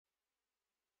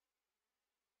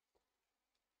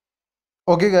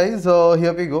Okay guys,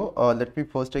 here we go. Let me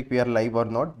first check we are live or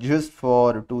not, just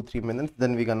for 2-3 minutes,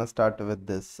 then we're gonna start with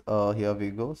this. Here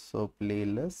we go. So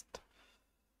playlist.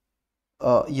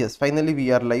 Yes, finally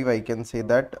we are live, I can say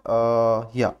that.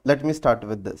 Yeah, let me start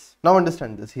with this. Now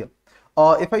understand this here.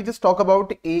 If I just talk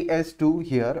about AS2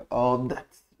 here,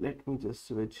 let me just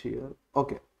switch here.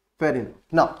 Okay, fair enough.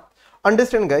 Now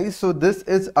understand guys, so this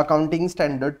is accounting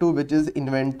standard 2, which is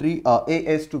inventory.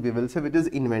 AS2 we will say, which is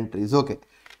inventories. Okay,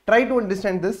 try to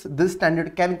understand this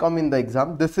standard can come in the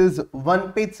exam. This is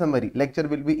one page summary. Lecture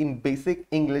will be in basic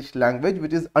English language,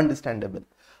 which is understandable.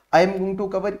 I am going to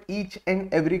cover each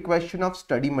and every question of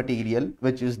study material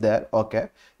which is there. Okay,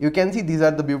 you can see these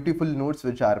are the beautiful notes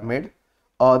which are made.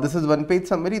 This is one page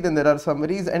summary, then there are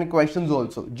summaries and questions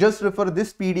also. Just refer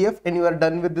this PDF and you are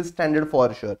done with this standard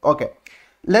for sure. Okay,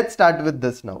 let's start with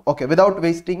this now. Okay, without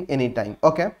wasting any time.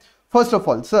 Okay, first of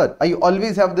all, sir, I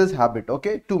always have this habit,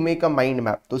 okay, to make a mind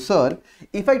map. So sir,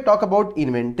 if I talk about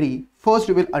inventory, first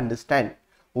you will understand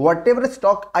whatever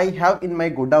stock I have in my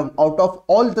godown, out of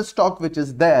all the stock which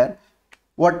is there,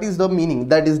 what is the meaning?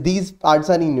 That is, these parts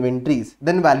are inventories,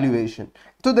 then valuation.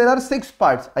 So there are 6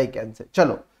 parts I can say.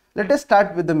 Chalo, let us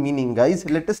start with the meaning, guys.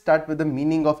 Let us start with the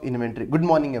meaning of inventory. Good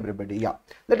morning everybody. Yeah,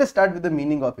 let us start with the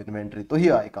meaning of inventory. So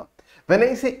here I come. When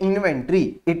I say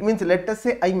inventory, it means, let us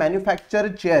say I manufacture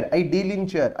chair, I deal in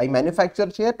chair, I manufacture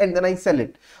chair and then I sell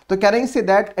it. So can I say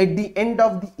that at the end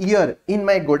of the year in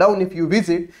my godown, if you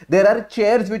visit, there are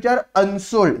chairs which are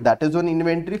unsold, that is on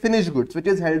inventory, finished goods, which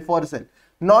is held for sale,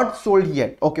 not sold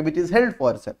yet, okay, which is held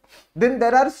for sale. Then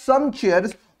there are some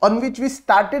chairs on which we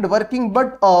started working,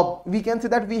 but we can say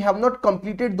that we have not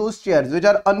completed those chairs, which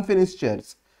are unfinished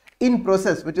chairs in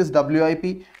process, which is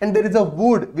WIP, and there is a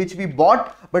wood which we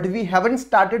bought but we haven't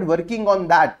started working on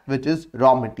that, which is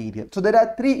raw material. So there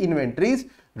are 3 inventories: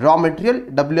 raw material,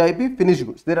 WIP, finished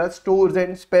goods. There are stores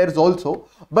and spares also,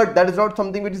 but that is not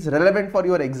something which is relevant for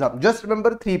your exam. Just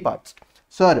remember 3 parts.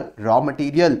 Sir, raw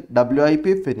material,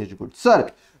 WIP, finished goods. Sir,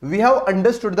 we have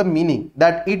understood the meaning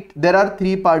that there are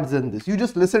 3 parts in this. You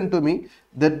just listen to me,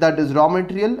 that is raw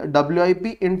material,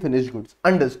 WIP and finished goods.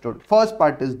 Understood. First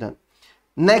part is done.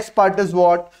 Next part is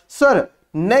what? Sir,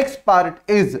 next part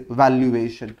is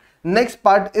valuation. Next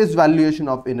part is valuation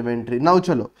of inventory. Now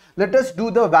chalo, let us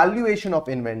do the valuation of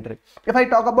inventory. If I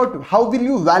talk about how will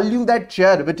you value that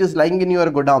chair which is lying in your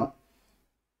godown,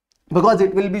 because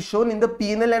it will be shown in the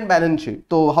P&L and balance sheet.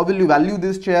 So how will you value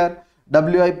this chair,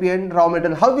 WIP and raw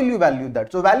material? How will you value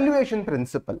that? So valuation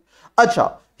principle.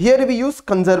 Acha, here we use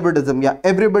conservatism. Yeah,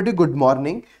 everybody good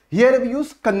morning. Here we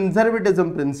use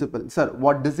conservatism principle. Sir,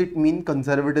 what does it mean,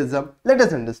 conservatism? Let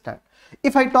us understand.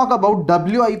 If I talk about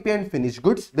WIP and finished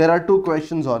goods, there are 2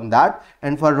 questions on that,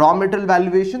 and for raw material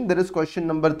valuation there is question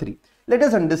number 3. Let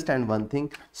us understand one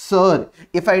thing. Sir,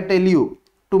 if I tell you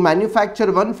to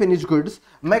manufacture one finished goods,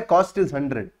 my cost is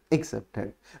 100,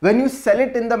 accepted. When you sell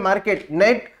it in the market,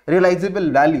 net realizable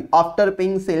value after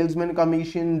paying salesman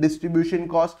commission, distribution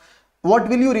cost, what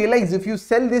will you realize? If you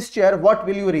sell this chair, what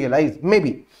will you realize?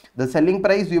 Maybe the selling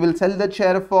price, you will sell the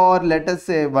chair for, let us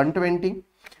say, 120.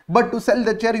 But to sell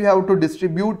the chair, you have to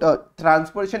distribute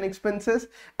transportation expenses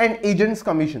and agent's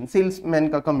commission, salesman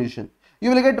commission.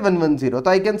 You will get 110. So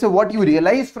I can say what you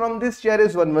realize from this chair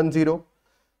is 110.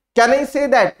 Can I say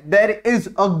that there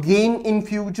is a gain in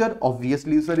future?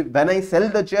 Obviously, sir. When I sell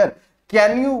the chair,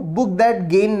 can you book that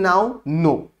gain now?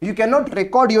 No. You cannot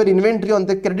record your inventory on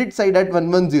the credit side at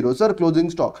 110, sir, closing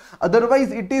stock.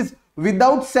 Otherwise, it is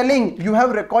without selling, you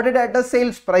have recorded at a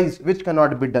sales price, which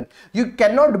cannot be done. You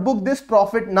cannot book this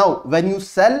profit now. When you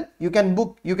sell, you can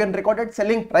record at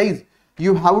selling price.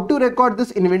 You have to record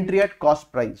this inventory at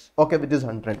cost price, okay, which is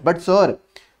 100. But sir,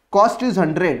 cost is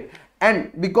 100.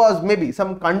 And because maybe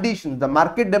some conditions, the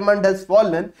market demand has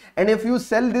fallen, and if you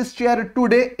sell this chair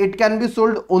today, it can be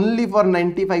sold only for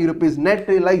 95 rupees. Net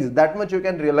realize, that much you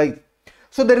can realize.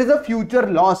 So there is a future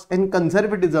loss, and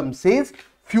conservatism says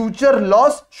future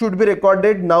loss should be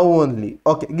recorded now only.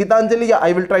 Okay, Gitanjali, yeah,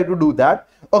 I will try to do that.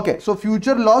 Okay, so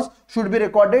future loss should be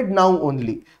recorded now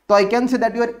only. So I can say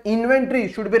that your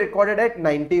inventory should be recorded at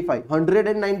 95,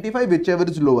 195, whichever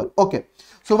is lower. Okay.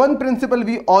 So one principle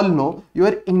we all know,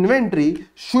 your inventory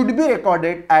should be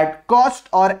recorded at cost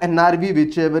or NRV,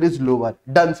 whichever is lower.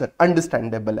 Done, sir.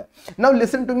 Understandable. Now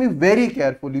listen to me very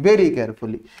carefully, very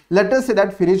carefully. Let us say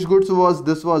that finished goods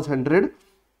this was 100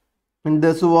 and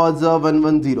this was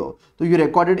 110. So you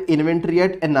recorded inventory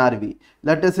at NRV.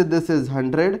 Let us say this is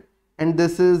 100 and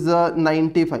this is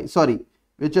 95. Sorry,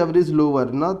 whichever is lower.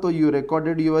 Na? So you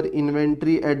recorded your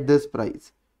inventory at this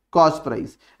price, cost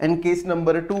price, and case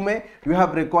number 2 mein you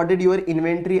have recorded your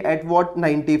inventory at what,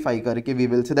 95 karke, we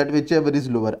will say that whichever is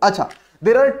lower. Acha,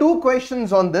 There are two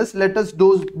questions on this. Let us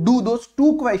do those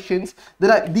two questions.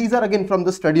 These are again from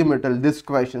the study material, this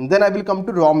question. Then I will come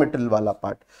to raw material wala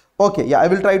part. Okay, yeah, I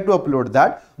will try to upload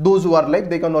that. Those who are like,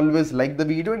 they can always like the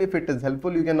video, and if it is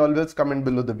helpful, you can always comment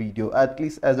below the video, at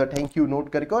least as a thank you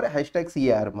note karke or hashtag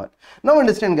CAR mark. Now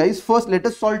understand guys, first let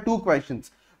us solve two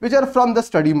questions which are from the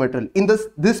study material in this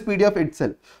PDF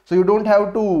itself. So you don't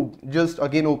have to just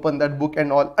again open that book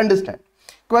and all. Understand.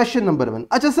 Question number 1.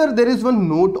 Acha sir, there is one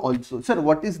note also. Sir,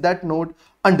 what is that note?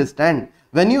 Understand.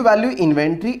 When you value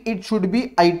inventory, it should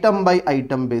be item by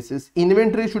item basis.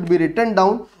 Inventory should be written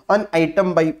down on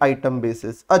item by item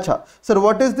basis. Acha. Sir,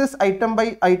 what is this item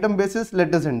by item basis?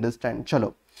 Let us understand.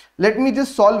 Chalo. Let me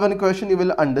just solve one question. You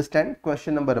will understand.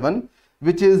 Question number 1,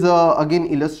 which is again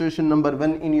illustration number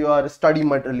 1 in your study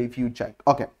material if you check.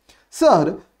 Okay.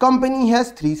 Sir, company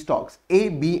has 3 stocks A,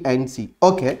 B and C.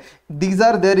 Okay, these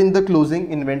are there in the closing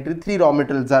inventory. 3 raw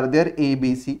materials are there, A,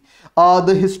 B, C.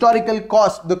 The historical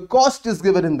cost, the cost is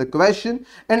given in the question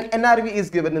and NRV is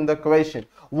given in the question.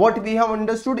 What we have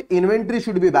understood, inventory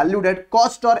should be valued at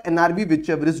cost or NRV,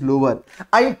 whichever is lower.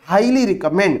 I highly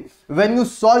recommend when you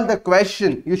solve the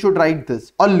question, you should write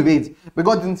this always,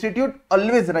 because institute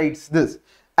always writes this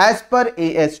as per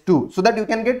AS2 so that you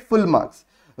can get full marks.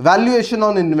 Valuation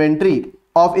on inventory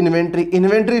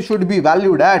inventory should be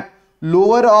valued at the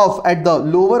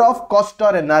lower of cost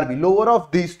or NRV, lower of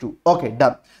these two. Okay,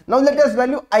 done. Now let us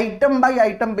value item by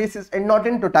item basis and not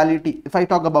in totality. If I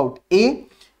talk about A,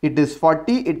 it is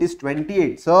 40, it is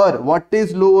 28. Sir, what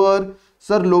is lower?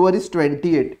 Sir, lower is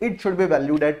 28. It should be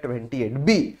valued at 28.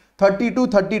 B,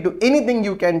 32, anything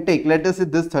you can take. Let us say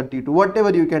this 32,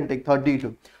 whatever you can take,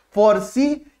 32. For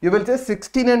C, you will say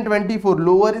 16 and 24,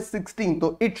 lower is 16,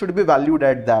 so it should be valued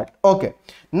at that. Okay,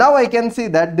 now I can say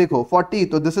that, dekho,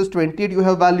 40, so this is 28 you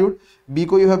have valued, B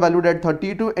ko you have valued at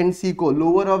 32, and C ko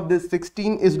lower of this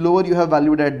 16 is lower, you have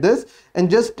valued at this, and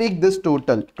just take this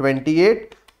total,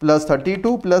 28 plus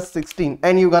 32 plus 16,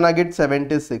 and you're gonna get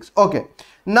 76. Okay,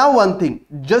 now one thing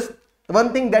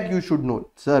that you should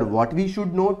note. Sir, what we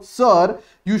should note? Sir,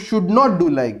 you should not do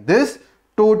like this.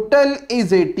 Total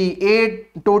is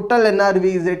 88, total NRV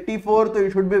is 84, so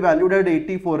it should be valued at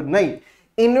 84. No,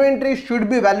 inventory should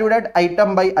be valued at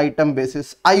item by item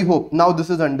basis. I hope now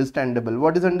this is understandable.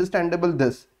 What is understandable?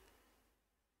 This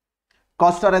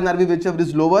cost or NRV, whichever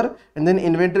is lower, and then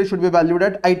inventory should be valued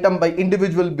at item by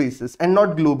individual basis and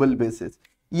not global basis.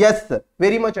 Yes sir,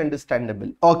 very much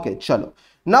understandable. Okay, chalo.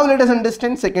 Now let us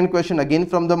understand second question again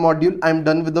from the module. I am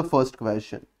done with the first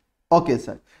question. Okay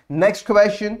sir, next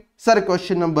question. Sir,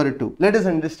 question number 2. Let us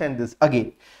understand this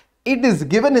again. It is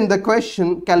given in the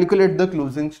question, calculate the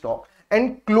closing stock,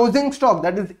 and closing stock,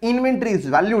 that is inventory, is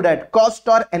valued at cost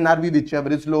or NRV, whichever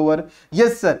is lower.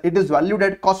 Yes sir, it is valued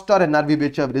at cost or NRV,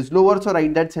 whichever is lower. So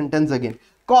write that sentence again.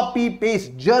 Copy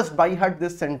paste, just by heart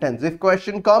this sentence. If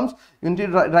question comes, you need to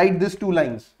write this 2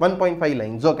 lines, 1.5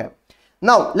 lines. Okay,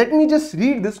 now let me just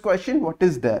read this question. What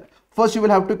is there? First you will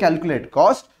have to calculate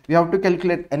cost, you have to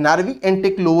calculate NRV and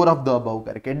take lower of the above.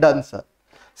 Okay, done sir.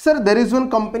 Sir, there is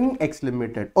one company X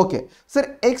Limited. Okay,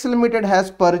 sir, X Limited has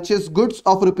purchased goods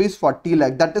of rupees 40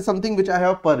 lakh. That is something which I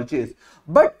have purchased.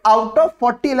 But out of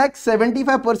 40 lakh,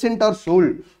 75% are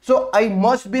sold. So I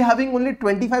must be having only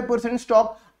 25%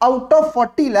 stock. Out of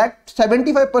 40 lakh,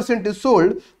 75% is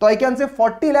sold. So I can say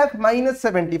 40 lakh minus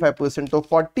 75%. So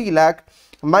 40 lakh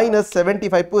minus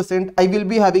 75%, I will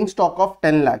be having stock of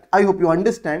 10 lakh. I hope you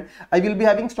understand. I will be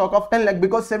having stock of 10 lakh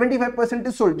because 75%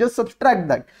 is sold. Just subtract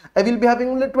that. I will be having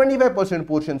only 25%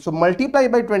 portion. So multiply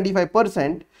by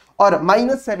 25% or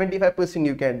minus 75%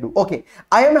 you can do. Okay,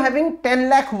 I am having 10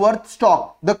 lakh worth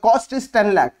stock. The cost is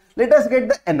 10 lakh. Let us get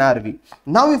the NRV.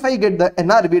 Now if I get the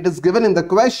NRV, it is given in the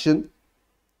question.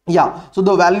 Yeah, so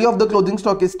the value of the closing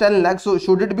stock is 10 lakhs. So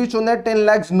should it be shown at 10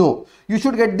 lakhs? No, you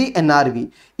should get the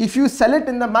NRV. If you sell it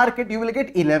in the market, you will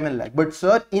get 11 lakh. But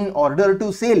sir, in order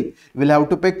to sell, you will have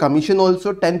to pay commission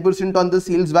also, 10% on the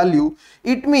sales value.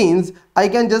 It means I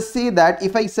can just say that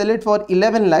if I sell it for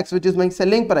 11 lakhs, which is my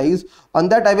selling price, on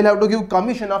that I will have to give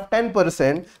commission of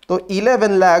 10%. So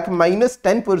 11 lakh minus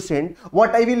 10%,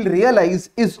 what I will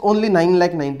realize is only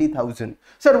 9,90,000.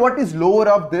 Sir, what is lower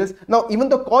of this? Now, even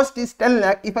the cost is 10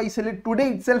 lakh. If I sell it today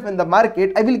itself in the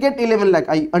market, I will get 11 lakh.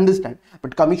 I understand.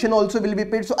 But commission also will be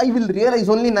paid. So I will realize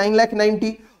only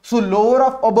 9,90,000. So lower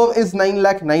of above is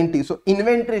 9,90,000. So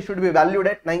inventory should be valued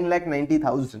at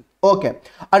 9,90,000. Okay,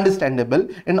 understandable.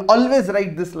 And always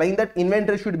write this line that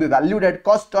inventory should be valued at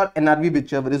cost or NRV,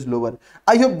 whichever is lower.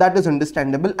 I hope that is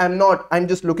understandable. I'm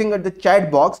just looking at the chat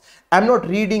box. I'm not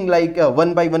reading like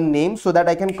one by one names so that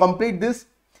I can complete this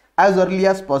as early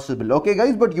as possible. Okay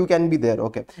guys, but you can be there.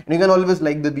 Okay, and you can always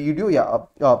like the video. Yeah,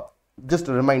 Just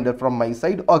a reminder from my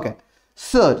side. Okay.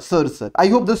 Sir. I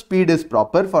hope the speed is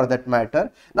proper for that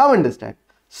matter. Now understand.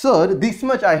 Sir, this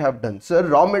much I have done. Sir,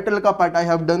 raw material ka part I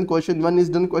have done. Question 1 is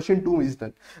done. Question 2 is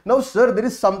done. Now, sir, there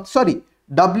is some, sorry,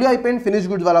 WIP and finished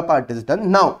goods wala part is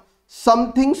done. Now,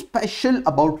 something special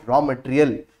about raw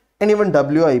material and even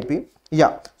WIP.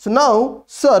 Yeah. So now,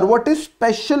 sir, what is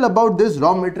special about this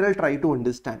raw material? Try to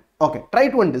understand. Okay. Try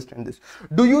to understand this.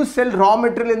 Do you sell raw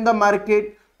material in the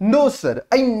market? No, sir.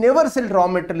 I never sell raw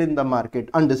material in the market.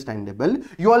 Understandable.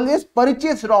 You always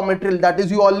purchase raw material. That is,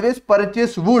 you always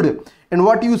purchase wood. And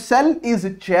what you sell is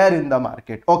chair in the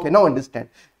market. Okay. Now understand.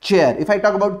 Chair. If I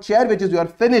talk about chair, which is your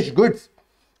finished goods.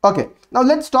 Okay. Now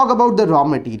let's talk about the raw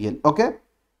material. Okay.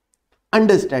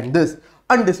 Understand this.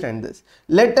 Understand this.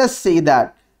 Let us say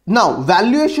that now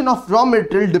valuation of raw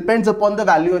material depends upon the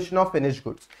valuation of finished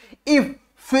goods. If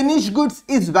finished goods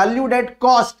is valued at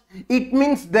cost, it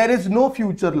means there is no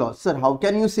future loss. Sir, how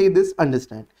can you say this?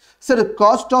 Understand. Sir,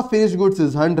 cost of finished goods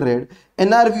is 100,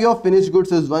 NRV of finished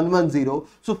goods is 110.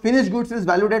 So finished goods is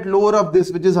valued at lower of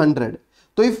this, which is 100.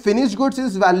 So if finished goods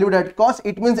is valued at cost,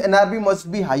 it means NRV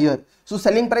must be higher. So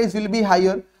selling price will be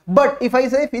higher. But if I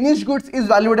say finished goods is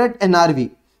valued at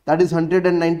NRV, that is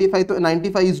 195, so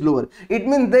 95 is lower. It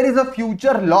means there is a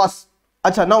future loss.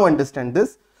 Acha, now understand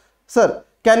this. Sir,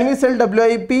 can we sell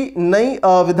WIP? Nahi,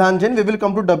 Vidhanjan, we will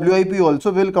come to WIP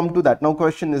also. We will come to that. Now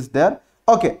question is there.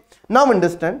 Okay. Now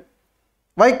understand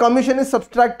why commission is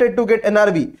subtracted to get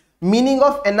NRV. Meaning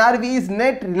of NRV is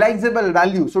net realizable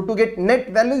value. So to get net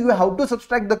value, you have to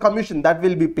subtract the commission that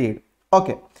will be paid.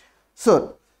 Okay.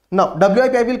 So now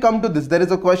WIP, I will come to this. There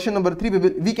is a question number 3.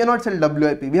 We cannot sell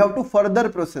WIP. We have to further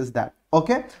process that.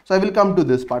 Okay. So I will come to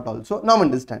this part also. Now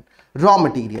understand. Raw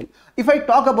material. If I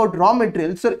talk about raw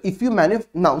material, sir, if you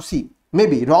now see,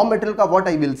 maybe raw material ka what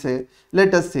I will say,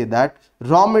 let us say that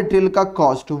raw material ka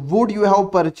cost, wood you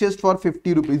have purchased for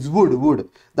 50 rupees, wood,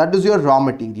 that is your raw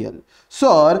material.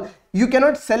 Sir, you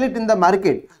cannot sell it in the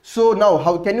market. So now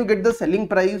how can you get the selling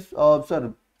price?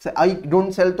 Sir, I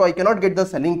don't sell, so I cannot get the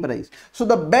selling price. So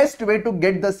the best way to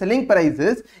get the selling price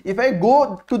is if I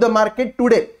go to the market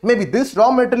today, maybe this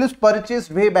raw material is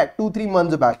purchased way back 2-3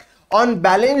 months back. On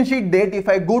balance sheet date, if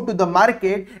I go to the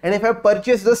market and if I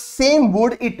purchase the same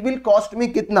wood, it will cost me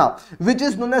kitna, which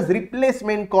is known as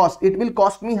replacement cost. It will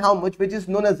cost me how much, which is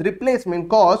known as replacement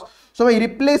cost. So my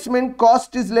replacement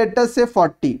cost is, let us say,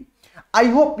 40. I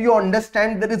hope you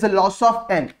understand there is a loss of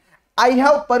 10. I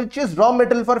have purchased raw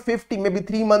material for 50, maybe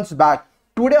 3 months back.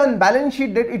 Today on balance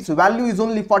sheet date, its value is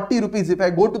only 40 rupees. If I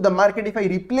go to the market, if I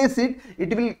replace it,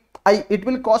 it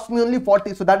will cost me only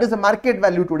 40. So that is the market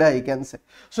value today, I can say.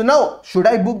 So now, should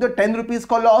I book the 10 rupees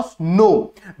loss?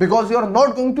 No, because you are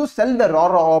not going to sell the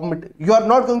raw material. You are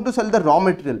not going to sell the raw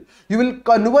material. You will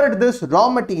convert this raw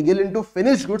material into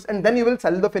finished goods and then you will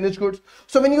sell the finished goods.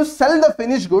 So when you sell the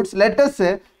finished goods, let us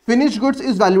say finished goods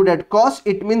is valued at cost.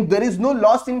 It means there is no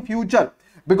loss in future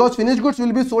because finished goods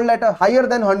will be sold at a higher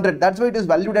than 100. That's why it is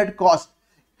valued at cost.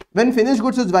 When finished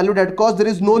goods is valued at cost, there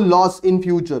is no loss in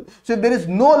future. So if there is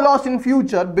no loss in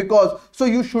future, so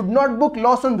you should not book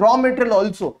loss on raw material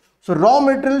also. So raw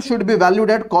material should be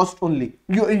valued at cost only.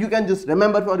 You can just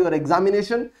remember for your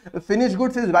examination, if finished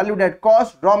goods is valued at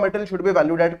cost, raw material should be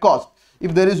valued at cost.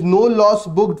 If there is no loss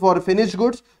booked for finished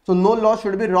goods, so no loss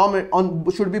should be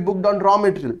booked on raw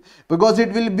material because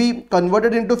it will be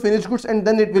converted into finished goods and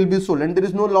then it will be sold and there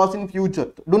is no loss in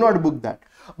future. Do not book that.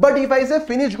 But if I say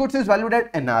finished goods is valued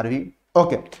at NRV,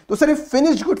 okay. So sir, if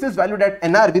finished goods is valued at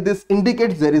NRV, this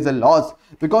indicates there is a loss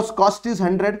because cost is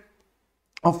 100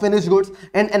 of finished goods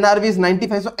and NRV is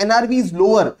 95. So NRV is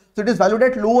lower. So it is valued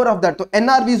at lower of that. So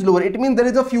NRV is lower. It means there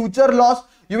is a future loss.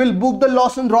 You will book the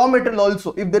loss on raw material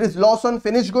also. If there is loss on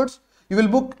finished goods, you will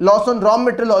book loss on raw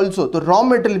material also. So raw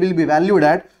material will be valued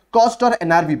at cost or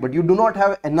NRV, but you do not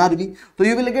have NRV. So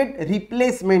you will get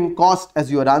replacement cost as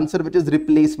your answer, which is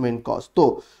replacement cost.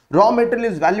 So raw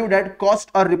material is valued at cost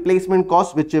or replacement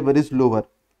cost, whichever is lower.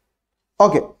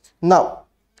 Okay. Now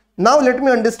let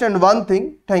me understand one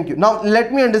thing. Thank you. Now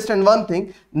let me understand one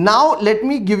thing. Now let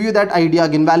me give you that idea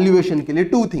again. Valuation ke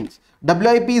liye two things.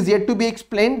 WIP is yet to be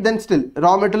explained. Then still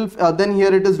raw material. Then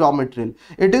here it is raw material.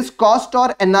 It is cost or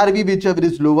NRV, whichever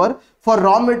is lower. For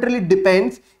raw material, it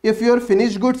depends. If your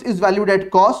finished goods is valued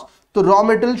at cost, so raw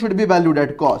material should be valued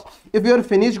at cost. If your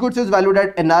finished goods is valued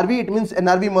at NRV, it means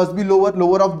NRV must be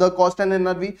lower of the cost and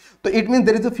NRV. So it means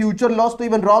there is a future loss. So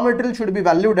even raw material should be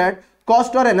valued at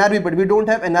cost or NRV, but we don't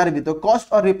have NRV. So cost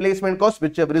or replacement cost,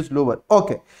 whichever is lower.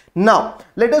 Okay. Now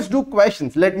let us do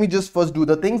questions. Let me just first do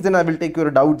the things, then I will take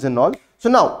your doubts and all. So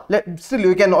now still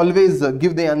you can always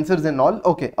give the answers and all.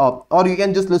 Okay. Or you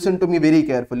can just listen to me very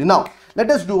carefully. Now Let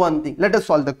us do one thing. Let us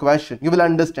solve the question. You will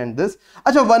understand this.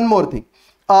 Acha, one more thing.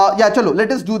 Yeah, chalo,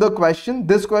 let us do the question.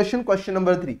 This question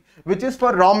number 3, which is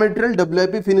for raw material,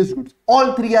 WIP, finished goods.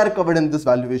 All 3 are covered in this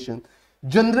valuation.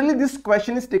 Generally, this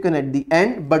question is taken at the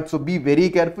end, but so be very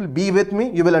careful. Be with me.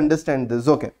 You will understand this.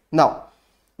 Okay. Now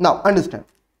understand.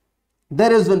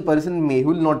 There is one person,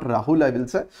 Mehul, not Rahul, I will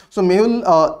say. So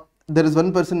Mehul, there is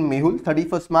one person, Mehul,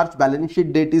 31st March balance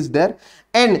sheet date is there,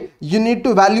 and you need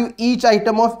to value each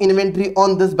item of inventory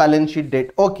on this balance sheet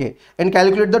date. Okay, and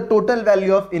calculate the total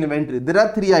value of inventory. There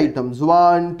are 3 items,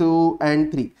 1, 2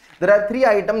 and 3. There are 3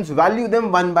 items, value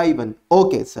them one by one.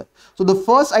 Okay, sir. So the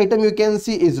first item you can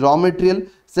see is raw material,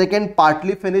 second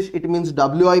partly finished, it means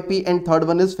WIP, and third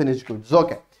one is finished goods.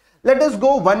 Okay, let us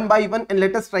go one by one and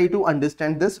let us try to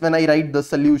understand this when I write the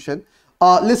solution.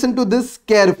 Listen to this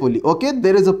carefully. Okay,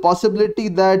 there is a possibility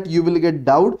that you will get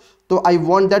doubt, so I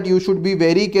want that you should be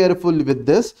very careful with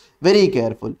this, very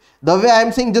careful. The way I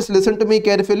am saying, just listen to me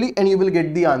carefully and you will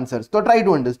get the answers. So try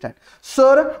to understand.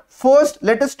 Sir, first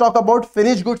let us talk about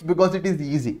finished goods because it is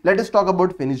easy. Let us talk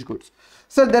about finished goods.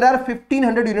 So there are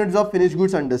 1500 units of finished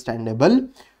goods, understandable.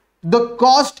 The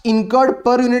cost incurred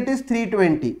per unit is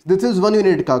 320. This is 1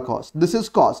 unit ka cost. This is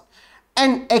cost.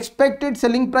 And expected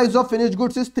selling price of finished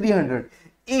goods is 300.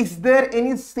 Is there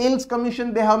any sales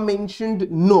commission they have mentioned?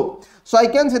 No. So I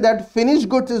can say that finished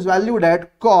goods is valued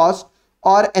at cost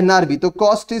or NRV. The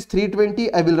cost is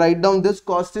 320. I will write down this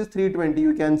cost is 320.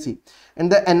 You can see.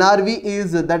 And the NRV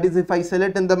is, that is if I sell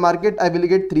it in the market, I will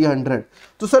get 300.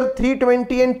 So sir,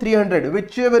 320 and 300,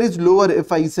 whichever is lower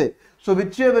if I say. So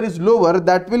whichever is lower,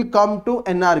 that will come to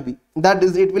NRV. That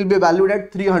is, it will be valued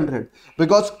at 300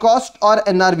 because cost or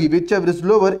NRV, whichever is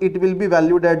lower, it will be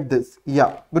valued at this.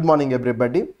 Yeah. Good morning,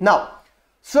 everybody. Now,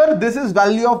 sir, this is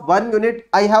value of 1 unit.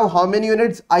 I have how many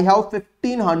units? I have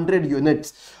 1500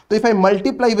 units. So if I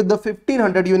multiply with the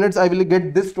 1500 units, I will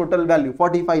get this total value,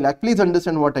 45 lakh. Please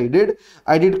understand what I did.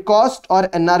 I did cost or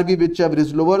NRV, whichever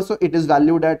is lower. So it is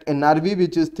valued at NRV,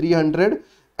 which is 300.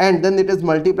 And then it is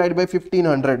multiplied by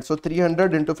 1500. So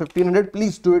 300 into 1500,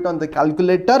 please do it on the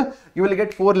calculator. You will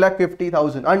get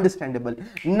 4,50,000. Understandable.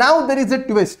 Now there is a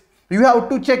twist. You have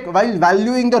to check while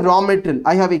valuing the raw material.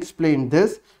 I have explained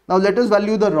this. Now let us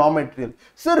value the raw material.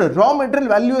 Sir, raw material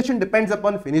valuation depends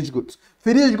upon finished goods.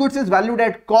 Finished goods is valued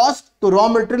at cost. So raw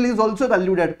material is also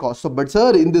valued at cost. So, but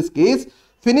sir, in this case,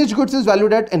 finished goods is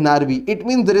valued at NRV. It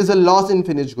means there is a loss in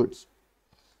finished goods.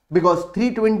 Because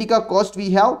 320 ka cost we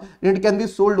have, and it can be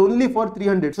sold only for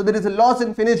 300. So there is a loss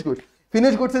in finished goods.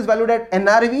 Finished goods is valued at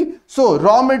NRV. So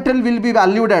raw material will be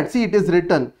valued at, see it is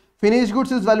written, finished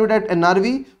goods is valued at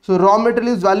NRV. So raw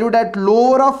material is valued at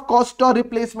lower of cost or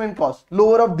replacement cost,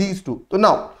 lower of these two. So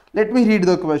now let me read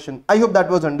the question. I hope that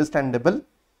was understandable.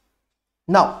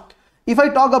 Now, if I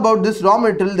talk about this raw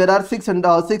material, there are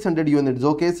 600 units.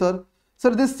 Okay, sir. Sir,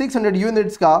 this 600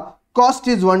 units ka cost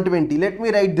is 120. Let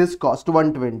me write this cost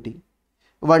 120.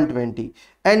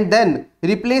 And then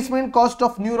replacement cost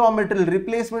of new raw material,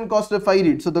 replacement cost if I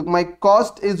read. So my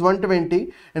cost is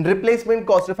 120 and replacement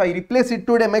cost, if I replace it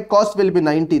today, my cost will be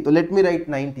 90. So let me write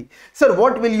 90. Sir,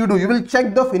 what will you do? You will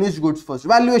check the finished goods first.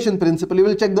 Valuation principle, you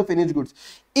will check the finished goods.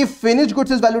 If finished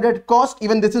goods is valued at cost,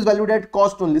 even this is valued at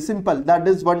cost only. Simple. That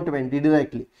is 120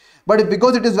 directly. But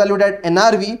because it is valued at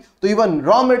NRV, so even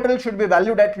raw material should be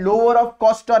valued at lower of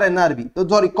cost or NRV. So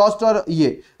sorry, cost or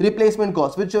replacement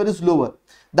cost, whichever is lower.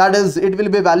 That is, it will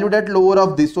be valued at lower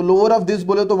of this. So lower of this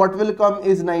bole, so what will come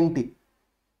is 90.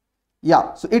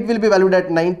 Yeah, so it will be valued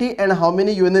at 90. And how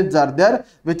many units are there?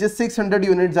 Which is 600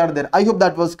 units are there. I hope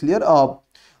that was clear.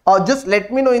 Just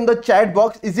let me know in the chat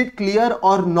box, is it clear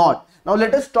or not? Now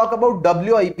let us talk about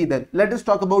WIP then. Let us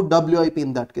talk about WIP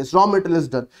in that case. Raw material is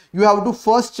done. You have to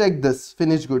first check this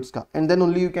finished goods ka, and then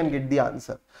only you can get the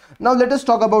answer. Now let us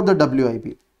talk about the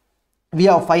WIP. We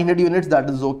have 500 units, that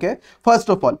is okay. First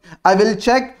of all, I will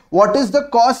check what is the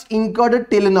cost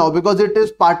incurred till now because it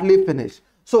is partly finished.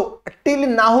 So till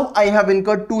now I have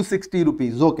incurred 260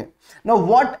 rupees. Okay. Now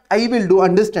what I will do,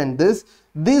 understand this.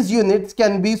 These units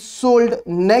can be sold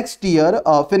next year,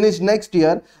 finished next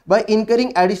year by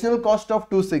incurring additional cost of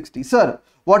 260. Sir,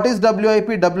 what is WIP?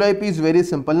 WIP is very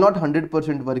simple. Not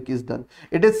 100% work is done.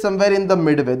 It is somewhere in the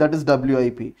midway. That is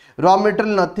WIP. Raw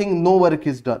material, nothing, no work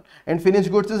is done. And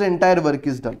finished goods is entire work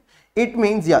is done. It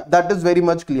means, yeah, that is very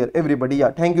much clear. Everybody,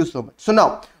 yeah, thank you so much. So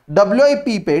now,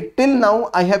 WIP paid till now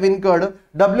I have incurred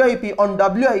WIP on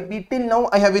WIP till now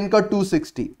I have incurred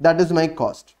 260. That is my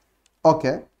cost.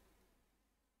 Okay.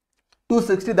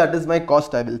 260, that is my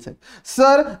cost, I will say.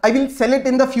 Sir, I will sell it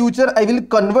in the future. I will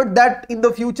convert that in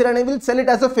the future and I will sell it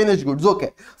as a finished goods. Okay.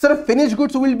 Sir, finished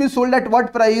goods will be sold at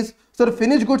what price? Sir,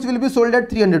 finished goods will be sold at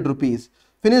 300 rupees.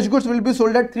 finished goods will be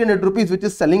sold at 300 rupees, which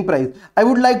is selling price. I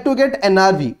would like to get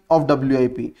NRV of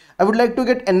WIP. I would like to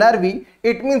get NRV.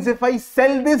 It means if I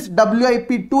sell this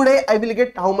WIP today, I will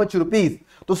get how much rupees?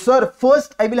 So sir,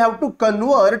 first I will have to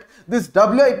convert this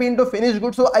WIP into finished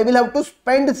goods. So I will have to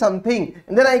spend something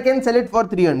and then I can sell it for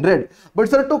 300. But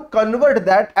sir, to convert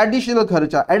that, additional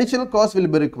kharcha, additional cost will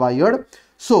be required.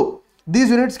 So these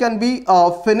units can be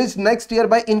finished next year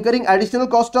by incurring additional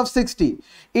cost of 60.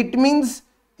 It means,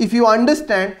 if you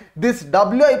understand, this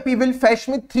WIP will fetch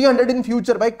me 300 in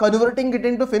future by converting it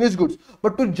into finished goods.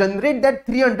 But to generate that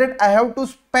 300, I have to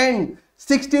spend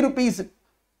 60 rupees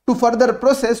to further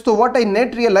process. So what I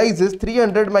net realize is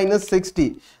 300 minus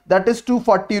 60, that is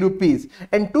 240 rupees.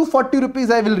 And 240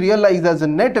 rupees I will realize as a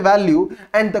net value,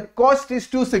 and the cost is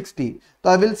 260. So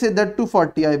I will say that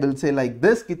 240, I will say like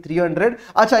this, ki 300.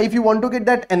 Acha, if you want to get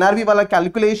that NRV wala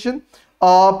calculation,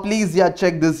 please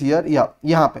check this here.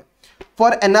 Yahan pe.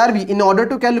 For NRV, in order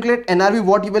to calculate NRV,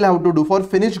 what you will have to do for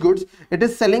finished goods, it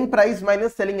is selling price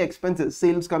minus selling expenses,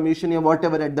 sales commission or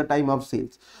whatever at the time of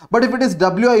sales. But if it is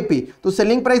WIP, so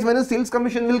selling price minus sales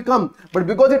commission will come. But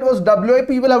because it was WIP,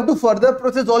 you will have to further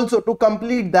process also to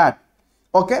complete that.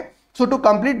 Okay. So to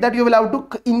complete that, you will have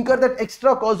to incur that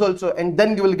extra cost also, and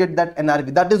then you will get that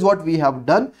NRV. That is what we have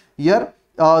done here.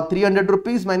 300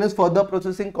 rupees minus further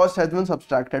processing cost has been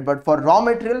subtracted. But for raw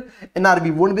material,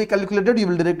 NRV won't be calculated. You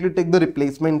will directly take the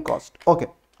replacement cost. Okay,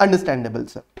 understandable,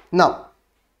 sir. Now,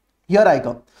 here I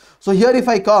come. So here if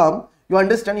I come, you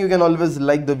understand, you can always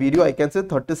like the video. I can say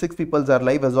 36 people are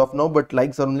live as of now, but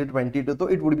likes are only 22, so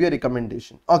it would be a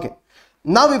recommendation. Okay.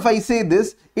 Now if I say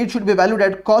this, it should be valued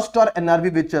at cost or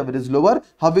NRV, whichever is lower.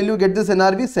 How will you get this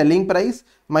NRV? Selling price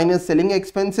minus selling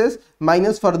expenses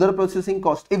minus further processing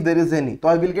cost, if there is any. So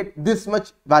I will get this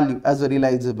much value as a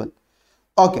realizable.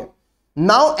 Okay.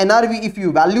 Now NRV, if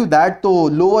you value that, so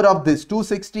lower of this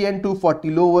 260 and 240,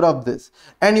 lower of this,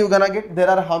 and you're gonna get, there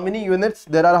are how many units?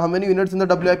 There are how many units in the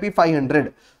WIP?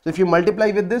 500. So if you multiply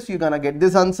with this, you're gonna get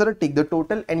this answer, take the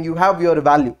total, and you have your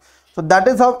value. So that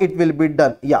is how it will be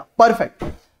done. Yeah, perfect.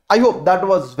 I hope that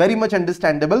was very much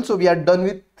understandable. So we are done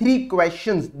with 3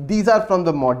 questions. These are from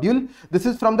the module. This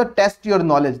is from the test your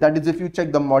knowledge. That is, if you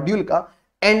check the module ka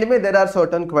end mein, there are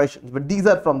certain questions, but these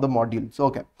are from the modules.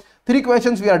 Okay, 3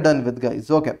 questions we are done with,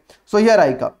 guys. Okay, so here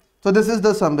I come. So this is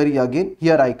the summary again.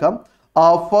 Here I come.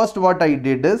 First what I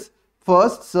did is,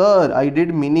 first, sir, I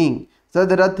did meaning. Sir,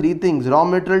 there are 3 things: raw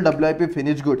material, WIP,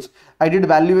 finished goods. I did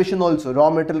valuation also, raw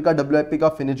material ka, WIP ka,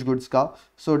 finished goods ka.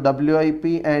 So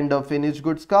WIP and finished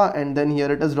goods ka, and then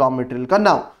here it is raw material ka.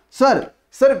 Now, sir,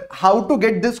 how to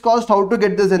get this cost? How to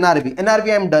get this NRV? NRV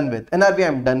I am done with. NRV I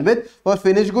am done with. For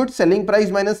finished goods, selling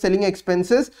price minus selling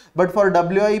expenses. But for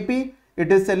WIP, it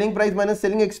is selling price minus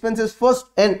selling expenses first.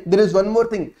 And there is one more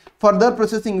thing. Further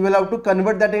processing, you will have to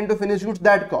convert that into finished goods,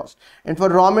 that cost. And for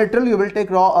raw material, you will take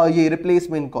raw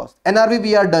replacement cost. NRV,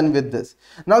 we are done with this.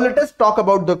 Now let us talk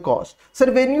about the cost.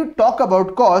 Sir, when you talk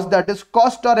about cost, that is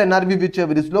cost or NRV,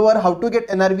 whichever is lower. How to get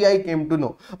NRV, I came to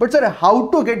know. But sir, how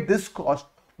to get this cost?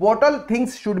 What all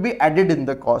things should be added in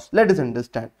the cost? Let us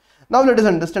understand. Now let us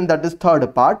understand, that is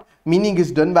third part. Meaning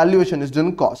is done, valuation is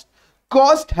done, cost.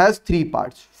 Cost has 3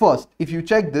 parts. First, if you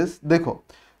check this, dekho,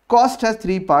 cost has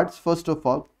 3 parts. First of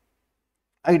all,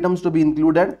 items to be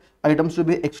included, items to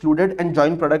be excluded, and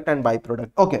joint product and byproduct.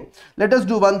 Okay, let us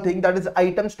do one thing, that is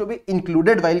items to be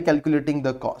included while calculating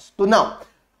the cost. So now,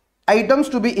 items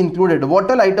to be included,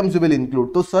 what all items you will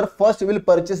include? So sir, first you will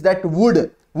purchase that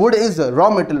wood. Wood is a raw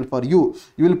material for you.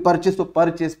 You will purchase, so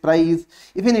purchase price.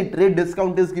 If any trade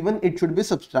discount is given, it should be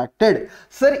subtracted.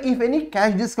 Sir, if any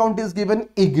cash discount is given,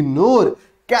 ignore.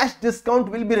 Cash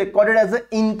discount will be recorded as an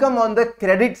income on the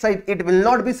credit side. It will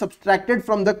not be subtracted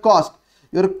from the cost.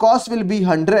 Your cost will be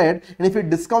 100, and if a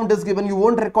discount is given, you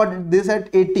won't record this at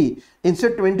 80.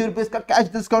 Instead, 20 rupees ka cash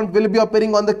discount will be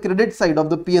appearing on the credit side of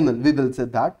the P&L. We will say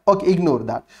that. Okay, ignore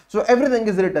that. So everything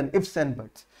is written, ifs and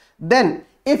buts. Then,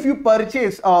 if you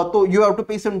purchase, so you have to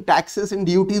pay some taxes and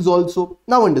duties also.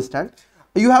 Now understand,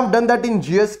 you have done that in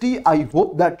GST. I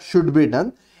hope that should be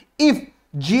done. If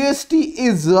GST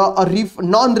is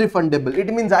non-refundable,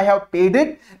 it means I have paid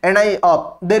it and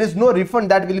there is no refund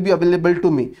that will be available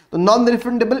to me. So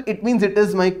non-refundable, it means it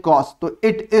is my cost. So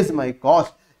it is my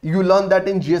cost. You learn that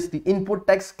in GST, input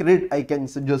tax credit, I can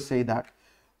just say that.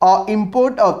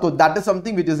 Import, so that is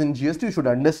something which is in GST, you should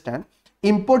understand.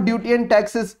 Import duty and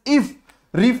taxes, if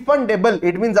Refundable,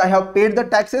 it means I have paid the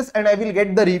taxes and I will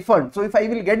get the refund. So if I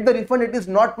will get the refund, it is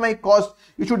not my cost,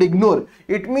 you should ignore.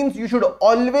 It means you should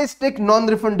always take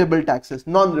non-refundable taxes,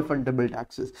 non-refundable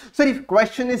taxes. So if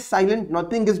question is silent,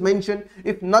 nothing is mentioned.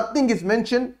 If nothing is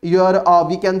mentioned, your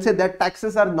we can say that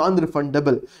taxes are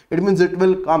non-refundable. It means it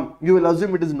will come, you will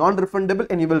assume it is non-refundable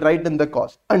and you will write in the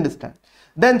cost. Understand?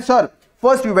 Then sir,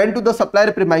 first you went to the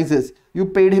supplier premises, you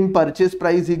paid him purchase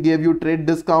price, he gave you trade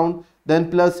discount,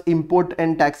 then plus import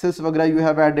and taxes vagara you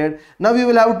have added. Now you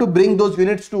will have to bring those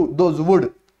units to those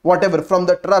wood, whatever, from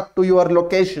the truck to your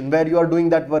location where you are doing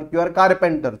that work. You are a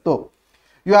carpenter, so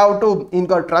you have to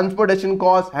incur transportation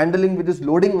cost, handling with this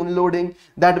loading, unloading,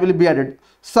 that will be added.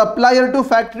 Supplier to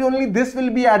factory, only this will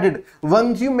be added.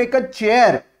 Once you make a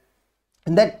chair,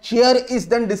 and that chair is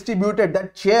then distributed,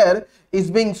 that chair is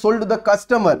being sold to the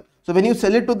customer. So when you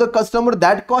sell it to the customer,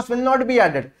 that cost will not be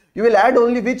added. You will add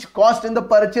only which cost in the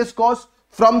purchase cost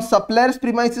from supplier's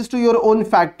premises to your own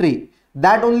factory.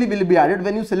 That only will be added.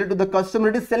 When you sell it to the customer,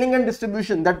 it is selling and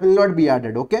distribution, that will not be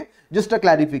added. Okay, just a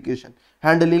clarification.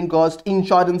 Handling cost,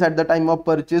 insurance at the time of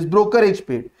purchase, brokerage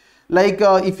paid. Like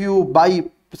if you buy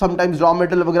sometimes raw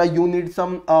material, you need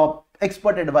some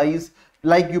expert advice,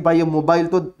 like you buy a mobile,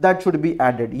 so that should be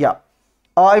added. Yeah,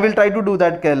 I will try to do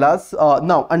that, Kailas.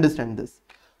 Now understand this.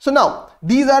 So now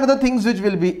these are the things which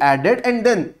will be added, and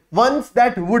then once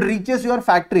that wood reaches your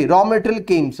factory, raw material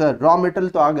came, sir, raw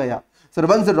material to aa gaya. So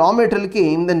once the raw material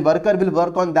came, then worker will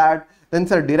work on that. Then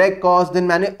sir, direct cost, then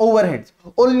manage overheads.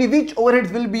 Only which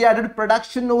overheads will be added?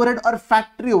 Production overhead or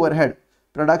factory overhead?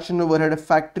 Production overhead,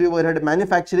 factory overhead,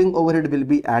 manufacturing overhead will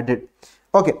be added.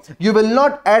 Okay, you will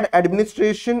not add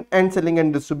administration and selling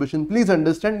and distribution. Please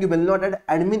understand, you will not add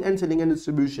admin and selling and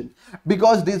distribution,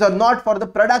 because these are not for the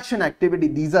production activity.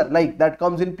 These are like that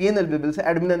comes in P&L, we will say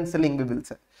admin and selling, we will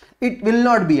say. It will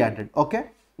not be added. Okay,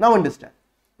 now understand.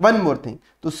 One more thing.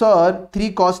 So sir,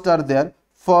 three costs are there.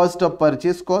 First, a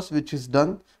purchase cost, which is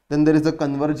done. Then there is a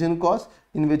conversion cost,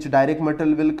 in which direct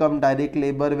material will come, direct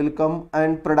labor will come,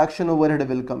 and production overhead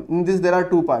will come. In this there are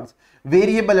two parts,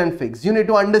 variable and fixed. You need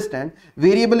to understand,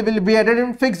 variable will be added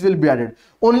and fixed will be added.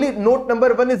 Only note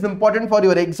number 1 is important for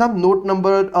your exam. Note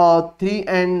number 3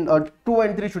 and 2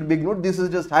 and 3 should be ignored. This is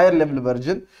just higher level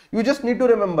version. You just need to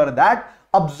remember that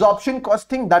absorption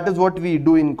costing, that is what we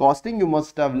do in costing. You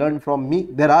must have learned from me.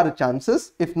 There are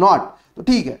chances. If not, so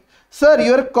theek hai. Sir,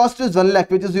 your cost is 1 lakh,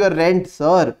 which is your rent,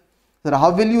 sir. Sir,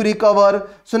 how will you recover?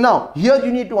 So now here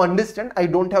you need to understand, I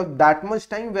don't have that much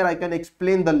time where I can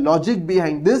explain the logic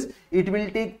behind this. It will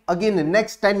take again the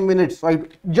next 10 minutes. So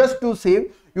just to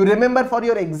save, you remember for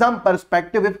your exam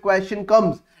perspective, if question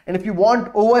comes and if you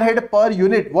want overhead per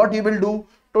unit, what you will do?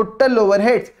 Total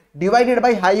overheads divided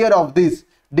by higher of this,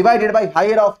 divided by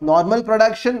higher of normal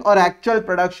production or actual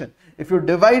production. If you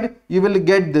divide, you will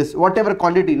get this, whatever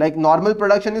quantity, like normal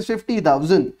production is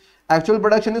 50,000. Actual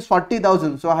production is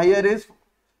 40,000, so higher is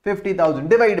 50,000.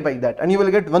 Divide by that and you will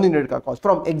get 1 unit ka cost.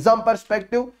 From exam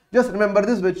perspective, just remember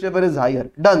this, whichever is higher.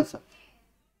 Done, sir.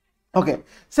 Okay,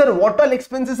 sir, what all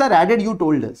expenses are added, you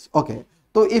told us. Okay,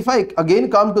 so if I again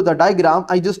come to the diagram,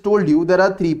 I just told you there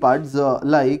are three parts,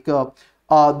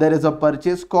 there is a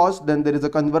purchase cost, then there is a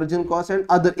conversion cost,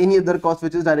 and any other cost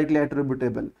which is directly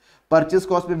attributable. Purchase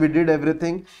cost, we did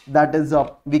everything. That is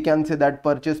we can say that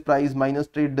purchase price minus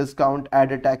trade discount,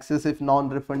 added taxes if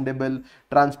non-refundable,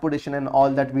 transportation and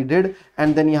all that we did.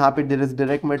 And then there is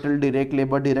direct material, direct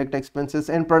labor, direct expenses,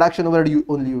 and production overhead you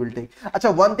will take.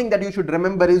 Achha, one thing that you should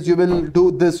remember is you will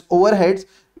do this overheads.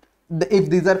 If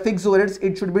these are fixed overheads,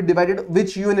 it should be divided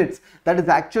which units, that is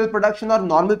actual production or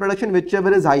normal production,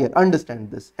 whichever is higher.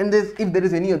 Understand this. And this, if there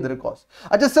is any other cost.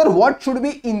 Achha, sir, what should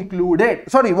be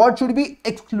included? Sorry, what should be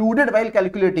excluded while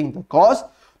calculating the cost?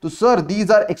 So sir, these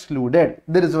are excluded.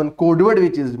 There is one code word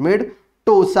which is made.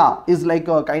 Tosa is like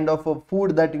a kind of a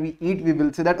food that we eat. We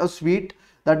will say that a sweet,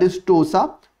 that is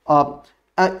tosa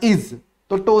is.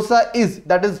 So tosa is,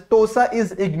 that is tosa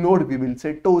is ignored. We will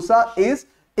say tosa is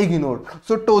ignored.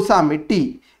 So tosa mein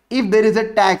T. If there is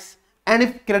a tax and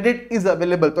if credit is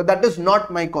available, so that is not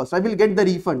my cost. I will get the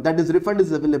refund. That is refund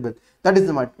is available. That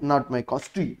is not my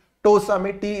cost. T. Tosa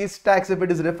mein T is tax. If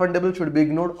it is refundable, should be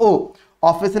ignored. O.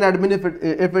 Office and admin,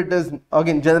 if it is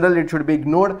again general, it should be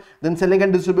ignored. Then selling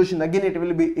and distribution, again it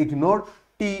will be ignored.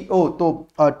 TO, so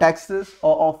taxes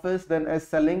or office, then as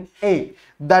selling. A,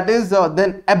 that is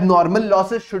then abnormal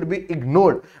losses should be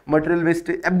ignored. Material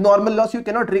wastage, abnormal loss you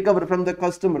cannot recover from the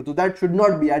customer, so that should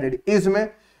not be added.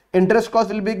 Isme interest cost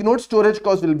will be ignored, storage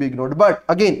cost will be ignored. But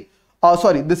again,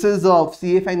 sorry, this is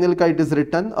CA final ka it is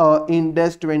written in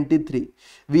Index 23.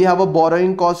 We have a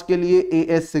borrowing cost ke liye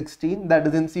AS 16, that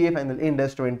is in CA final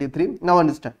Index 23. Now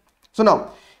understand. So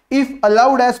now If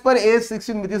allowed as per AS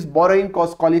 16, which is borrowing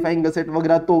cost, qualifying asset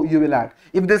वगैरह, तो you will add.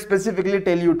 If they specifically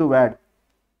tell you to add.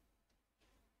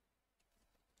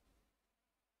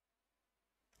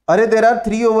 Are there are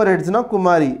three overheads, na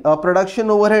Kumari? Production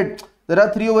overhead. There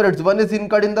are three overheads. One is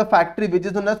incurred in the factory, which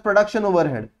is known as production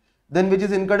overhead. Then which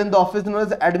is incurred in the office, known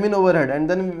as admin overhead. And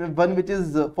then one which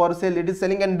is for sale, it is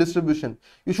selling and distribution.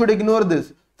 You should ignore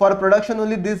this. For production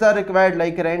only these are required,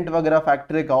 like rent वगैरह,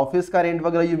 factory का, office का rent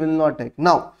वगैरह you will not take.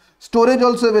 Now storage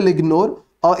also will ignore.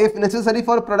 If necessary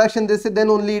for production, they say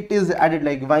then only it is added,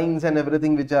 like wines and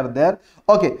everything which are there.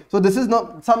 Okay, so this is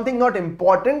not something not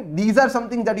important. These are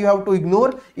something that you have to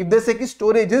ignore. If they say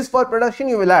storage is for production,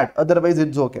 you will add, otherwise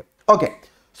it's okay. Okay,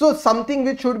 so something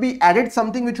which should be added,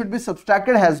 something which should be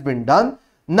subtracted has been done.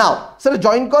 Now sir,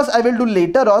 joint cost I will do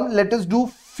later on. Let us do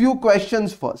few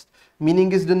questions first.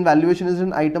 Meaning is done, valuation is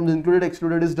done, items included,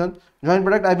 excluded is done, joint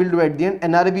product I will do at the end,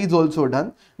 NRV is also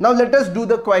done. Now let us do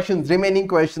the questions, remaining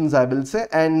questions I will say,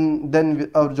 and then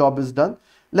our job is done.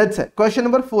 Let's say question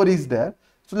number 4 is there.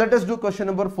 So let us do question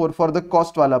number 4 for the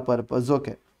cost wala purpose.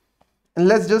 Okay, and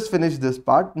let's just finish this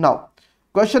part. Now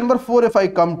question number 4, if I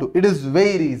come to, it is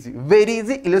very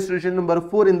easy, illustration number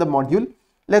 4 in the module.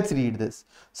 Let's read this.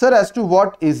 Sir, as to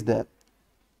what is there?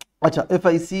 Acha, if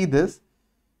I see this,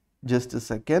 just a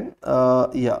second,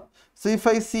 yeah, so if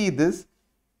I see this,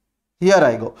 here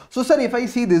I go. So sir, if I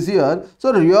see this here,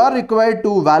 so you are required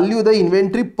to value the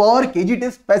inventory per kg. It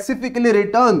is specifically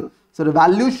written. So the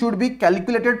value should be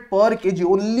calculated per kg.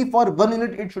 Only for 1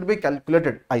 unit it should be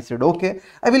calculated. I said okay,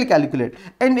 I will calculate,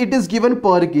 and it is given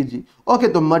per kg.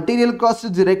 Okay, so material cost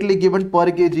is directly given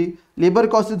per kg, labor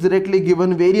cost is directly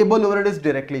given, variable overhead is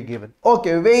directly given.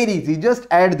 Okay, very easy, just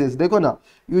add this. Dekho na,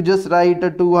 you just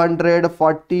write 200,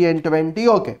 40 and 20.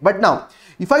 Okay, but now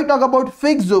if I talk about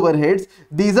fixed overheads,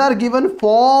 these are given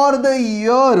for the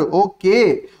year.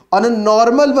 Okay, on a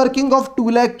normal working of 2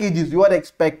 lakh kgs, you are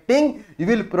expecting you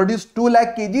will produce 2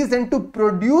 lakh kgs, and to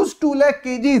produce 2 lakh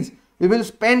kgs, you will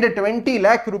spend 20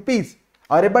 lakh rupees.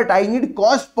 But I need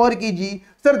cost per kg.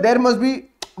 Sir, there must be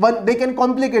one, they can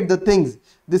complicate the things.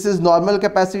 This is normal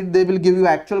capacity, they will give you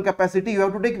actual capacity. You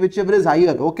have to take whichever is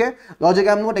higher. Okay, logic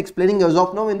I am not explaining as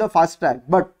of now in the fast track,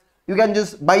 but you can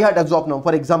just by heart as of now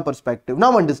for exam perspective.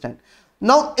 Now understand.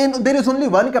 Now there is only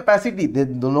one capacity. There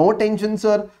no tension,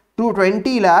 sir.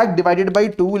 20 lakh divided by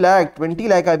 2 lakh, 20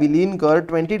 lakh I will incur,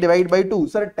 20 divided by 2,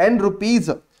 sir, 10 rupees.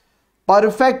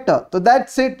 Perfect. So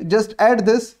that's it. Just add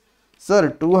this,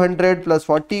 sir, 200 plus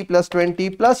 40 plus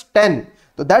 20 plus 10.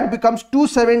 So that becomes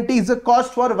 270 is the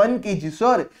cost for 1 kg.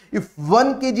 Sir, if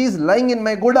 1 kg is lying in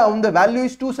my godown, the value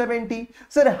is 270.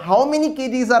 Sir, how many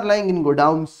kgs are lying in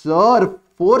godown? Sir,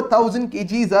 4000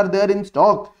 kgs are there in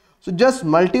stock. So just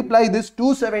multiply this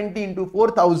 270 into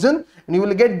 4000 and you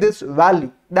will get this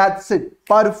value. That's it.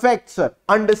 Perfect, sir.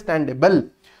 Understandable.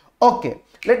 Okay,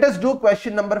 let us do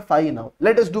question number 5 now.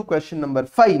 Let us do question number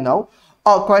 5 now.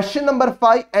 Question number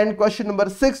 5 and question number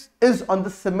 6 is on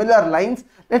the similar lines.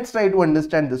 Let's try to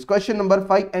understand this. Question number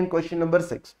 5 and question number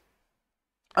 6.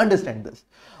 Understand this.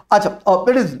 Acha,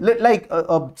 it is like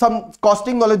some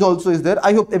costing knowledge also is there.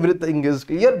 I hope everything is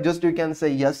clear. Just you can say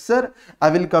yes, sir. I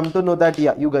will come to know that,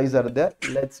 yeah, you guys are there.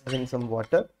 Let's drink some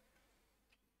water.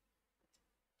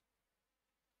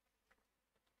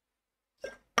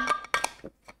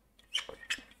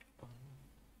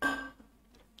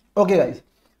 Okay, guys,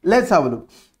 let's have a look.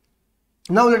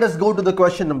 Now let us go to the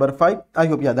question number 5. I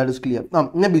hope, yeah, that is clear.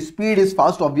 Maybe speed is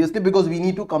fast, obviously, because we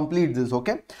need to complete this.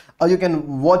 Okay, you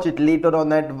can watch it later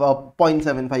on at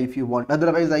 0.75 if you want.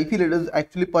 Otherwise, I feel it is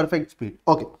actually perfect speed.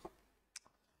 Okay,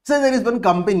 so there is one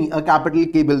company, capital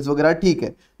cables वगैरह, ठीक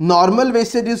है. Normal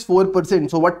wastage is 4%.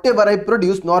 So whatever I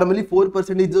produce, normally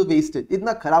 4% is the wastage.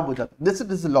 इतना खराब हो जाता. This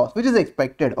is loss, which is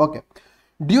expected. Okay,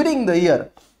 during the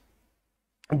year,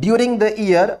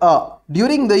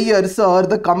 sir,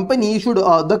 the company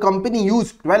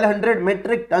used 1200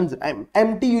 metric tons.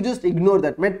 MT, you just ignore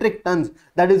that. Metric tons,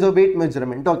 that is a weight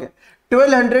measurement. Okay,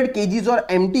 1200 kgs or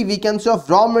MT, we can say, of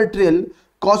raw material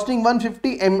costing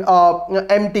 150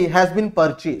 MT has been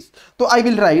purchased. So I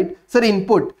will write, sir,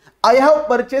 input. I have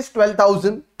purchased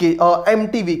 12,000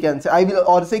 MT, we can say, I will,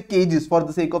 or say kgs for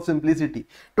the sake of simplicity.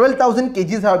 12,000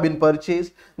 kgs have been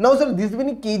purchased. Now, sir, these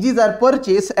many kgs are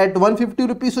purchased at 150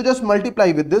 rupees. So just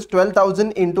multiply with this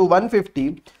 12,000 into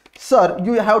 150. Sir,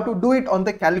 you have to do it on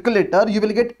the calculator. You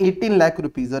will get 18 lakh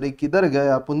rupees. You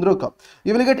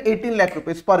will get 18 lakh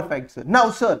rupees. Perfect, sir.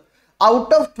 Now, sir,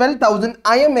 out of 12,000,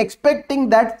 I am expecting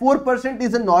that 4%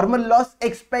 is a normal loss,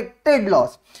 expected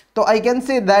loss. So I can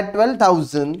say that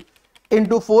 12,000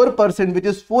 into 4%, which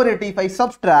is 485,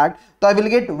 subtract, so I will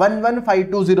get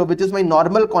 11520, which is my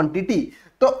normal quantity.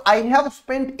 So I have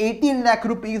spent 18 lakh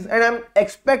rupees and I'm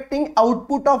expecting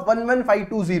output of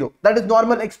 11520. That is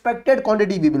normal expected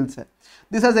quantity, we will say.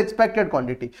 This is expected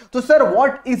quantity. So sir,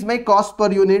 what is my cost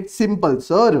per unit? Simple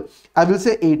sir, I will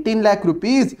say 18 lakh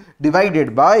rupees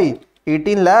divided by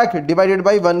 18 lakh divided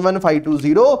by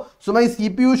 11520. So my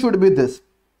CPU should be this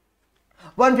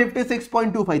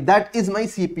 156.25. that is my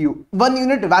CPU. 1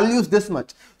 unit values this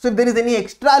much. So if there is any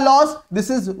extra loss, this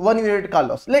is 1 unit ka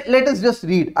loss. Let us just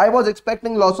read. I was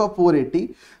expecting loss of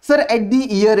 480. Sir, at the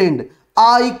year end,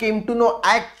 I came to know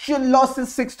actual loss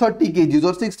is 630 kgs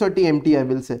or 630 MT, I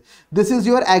will say. This is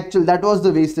your actual, that was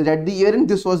the wastage. At the year end,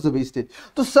 this was the wastage.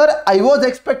 So sir, I was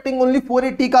expecting only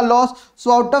 480 ka loss.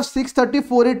 So out of 630,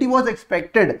 480 was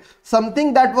expected.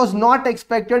 Something that was not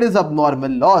expected is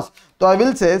abnormal loss. So I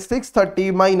will say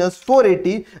 630 minus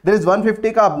 480, there is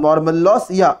 150 ka abnormal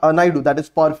loss. Yeah, Naidu, that is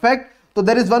perfect. So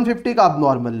there is 150 ka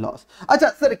abnormal loss.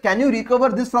 Acha, sir, can you recover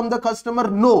this from the customer?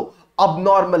 No.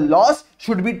 Abnormal loss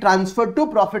should be transferred to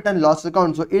profit and loss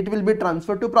account. So it will be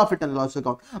transferred to profit and loss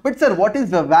account. But sir, what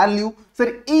is the value?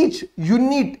 Sir, each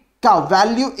unit ka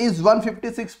value is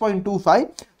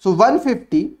 156.25. So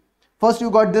 150. First you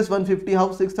got this 150,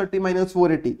 how? 630 minus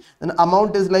 480. Then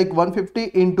amount is like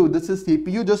 150 into, this is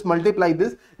CPU, just multiply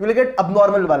this, you will get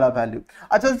abnormal wala value.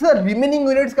 Achha sir, remaining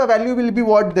units ka value will be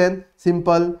what then?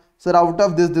 Simple. Sir, out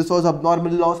of this was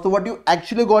abnormal loss. So what you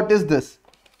actually got is this.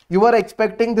 You were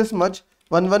expecting this much,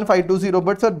 11520,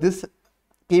 but sir, this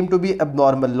came to be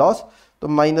abnormal loss. So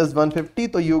minus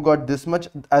 150, so you got this much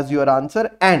as your answer,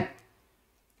 and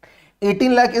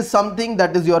 18 lakh is something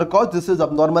that is your cost. This is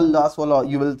abnormal loss,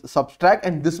 you will subtract,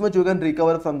 and this much you can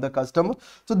recover from the customer.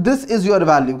 So this is your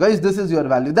value, guys. This is your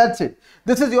value. That's it.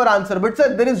 This is your answer. But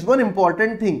sir, there is one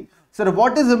important thing. Sir,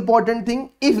 what is important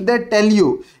thing? If they tell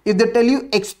you,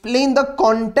 explain the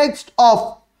context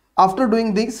of after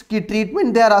doing this key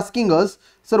treatment, they are asking us,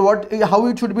 sir, how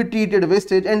it should be treated,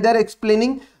 wastage, and they are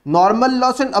explaining normal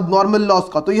loss and abnormal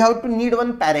loss. So you have to need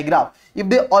one paragraph. If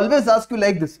they always ask you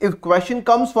like this, if question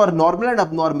comes for normal and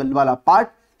abnormal wala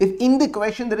part, if in the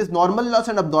question there is normal loss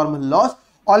and abnormal loss,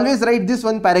 always write this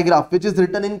one paragraph which is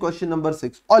written in question number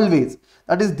 6. Always.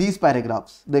 That is these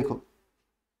paragraphs. Dekho.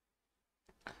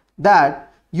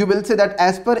 That you will say that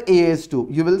as per AS2,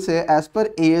 you will say as per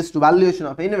AS2 valuation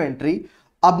of inventory,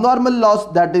 abnormal loss,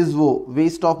 that is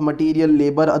waste of material,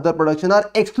 labor, other production, are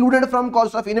excluded from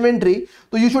cost of inventory.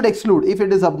 So you should exclude. If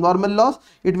it is abnormal loss,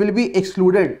 it will be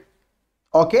excluded.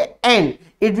 Okay, and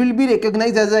it will be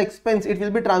recognized as an expense. It will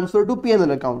be transferred to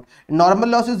P&L account. Normal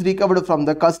loss is recovered from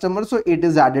the customer, so it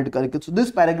is added. So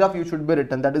this paragraph you should be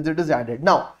written. That is, it is added.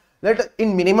 Now,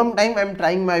 in minimum time, I am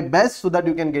trying my best so that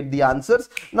you can get the answers.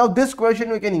 Now, this question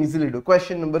we can easily do.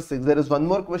 Question number 6. There is one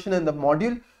more question in the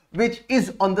module which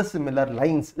is on the similar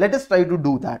lines. Let us try to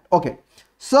do that. Okay,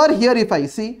 sir, here if I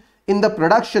see in the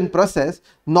production process,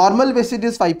 normal wastage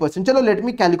is 5%. Chalo, let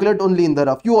me calculate only in the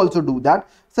rough. You also do that.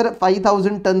 Sir,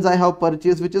 5,000 tons I have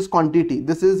purchased, which is quantity.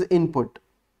 This is input.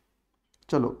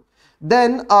 Chalo.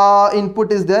 Then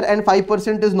input is there and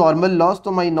 5% is normal loss.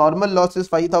 So my normal loss is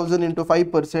 5,000 into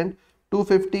 5%.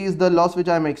 250 is the loss which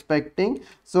I am expecting.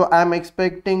 So I am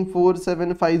expecting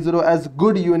 4750 as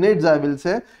good units, I will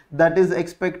say. That is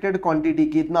expected quantity.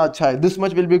 Kitna acha hai. This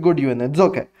much will be good units.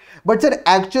 Okay. But sir,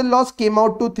 actual loss came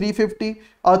out to 350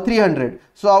 or 300.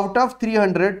 So out of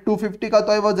 300, 250 ka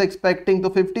to I was expecting. So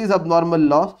 50 is abnormal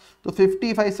loss. So 50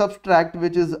 if I subtract,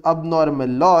 which is abnormal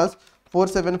loss,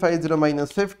 4750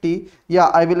 minus 50, yeah,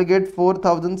 I will get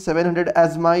 4700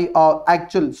 as my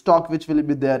actual stock which will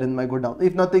be there in my godown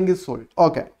if nothing is sold.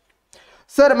 Okay,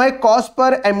 sir, my cost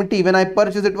per MT when I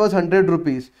purchased it was 100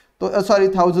 rupees. So sorry,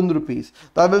 1000 rupees.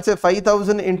 So I will say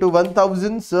 5000 into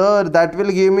 1000, sir, that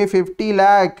will give me 50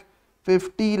 lakh.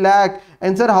 50 lakh.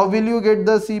 And sir, how will you get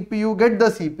the CPU? Get the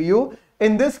CPU.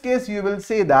 In this case, you will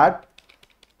say that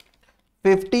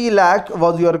 50 lakh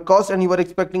was your cost and you were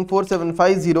expecting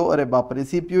 4750. Or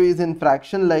CPU is in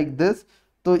fraction like this.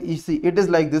 So you see, it is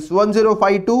like this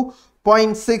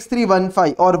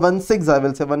 1052.6315 or 16, I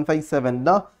will say 157.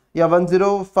 Na? Yeah,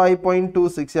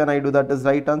 105.26. Yeah, I do, that is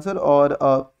right answer. Or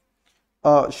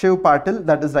Shiv Patil,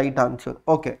 that is right answer.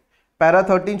 Okay. Para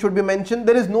 13 should be mentioned.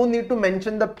 There is no need to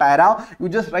mention the para. You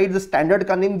just write the standard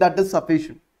name, that is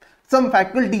sufficient. Some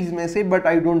faculties may say, but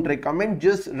I don't recommend.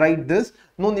 Just write this.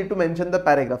 No need to mention the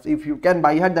paragraphs. If you can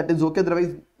by heart, that is okay.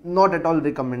 Otherwise, not at all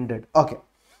recommended. Okay.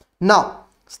 Now,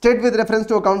 state with reference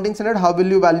to accounting standard, how will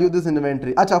you value this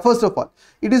inventory? Acha, first of all,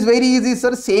 it is very easy,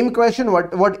 sir. Same question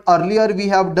what earlier we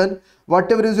have done.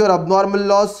 Whatever is your abnormal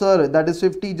loss, sir, that is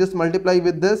 50, just multiply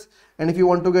with this. And if you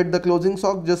want to get the closing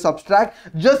stock, just subtract.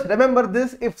 Just remember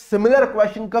this, if similar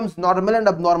question comes normal and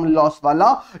abnormal loss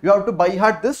wala, you have to by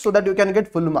heart this so that you can get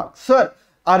full marks. Sir,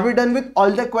 are we done with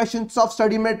all the questions of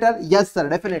study material? Yes, sir,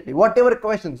 definitely. Whatever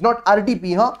questions, not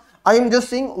RTP, huh? I am just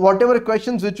saying whatever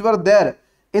questions which were there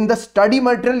in the study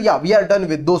material, yeah, we are done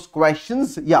with those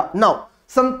questions. Yeah, now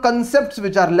some concepts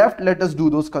which are left, let us do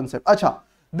those concepts. Acha,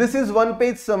 this is one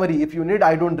page summary. If you need,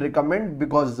 I don't recommend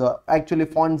because actually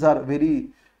fonts are very,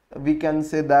 we can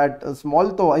say that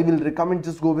small, so I will recommend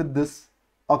just go with this.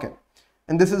 Okay,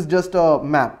 and this is just a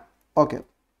map. Okay,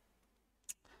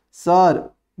 sir,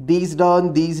 these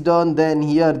done, then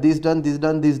here this done, this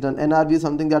done, this done. NRV is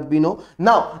something that we know.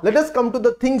 Now let us come to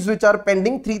the things which are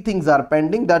pending. 3 things are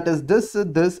pending, that is this,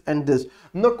 this and this.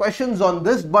 No questions on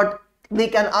this, but they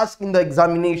can ask in the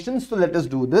examinations, so let us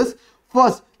do this.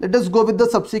 First, let us go with the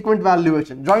subsequent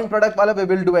valuation. Joint product wala we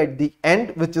will do at the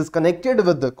end, which is connected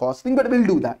with the costing, but we'll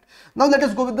do that. Now let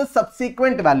us go with the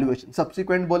subsequent valuation.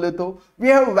 Subsequent bole to, we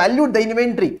have valued the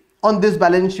inventory on this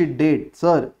balance sheet date,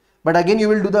 sir. But again, you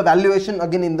will do the valuation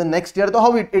again in the next year. So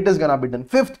how it is gonna be done?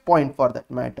 5th point for that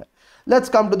matter. Let's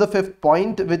come to the 5th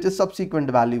point, which is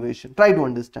subsequent valuation. Try to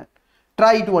understand.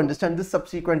 Try to understand this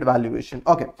subsequent valuation.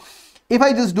 Okay. If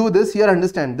I just do this here,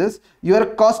 understand this, your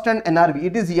cost and NRV,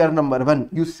 it is year number 1.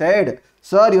 You said,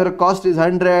 sir, your cost is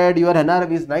 100, your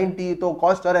NRV is 90, so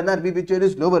cost or NRV which year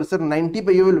is lower, sir, 90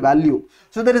 per you will value.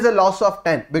 So there is a loss of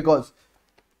 10 because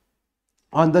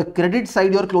on the credit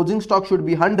side, your closing stock should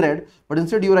be 100, but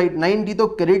instead you write 90, so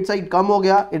credit side come ho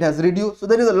gaya, it has reduced. So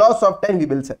there is a loss of 10, we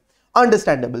will say.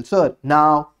 Understandable, sir.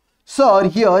 Now, sir,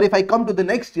 here, if I come to the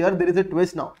next year, there is a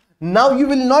twist now. Now you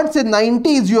will not say 90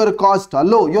 is your cost.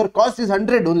 Hello, your cost is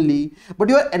 100 only, but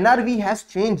your NRV has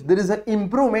changed. There is an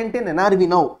improvement in NRV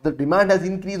now. The demand has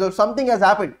increased or something has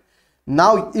happened.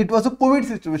 Now it was a COVID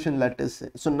situation, let us say.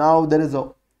 So now there is a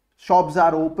shops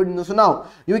are open. So now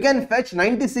you can fetch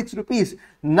 96 rupees.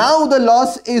 Now the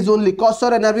loss is only cost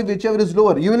or NRV, whichever is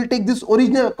lower. You will take this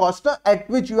original cost at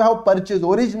which you have purchased,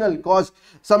 original cost.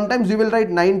 Sometimes you will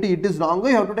write 90, it is wrong.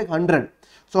 You have to take 100.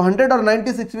 So 100 or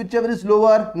 96, whichever is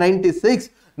lower, 96.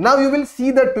 Now you will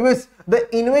see the twist.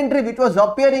 The inventory which was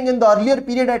appearing in the earlier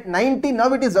period at 90,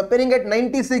 now it is appearing at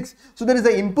 96. So there is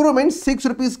an improvement, 6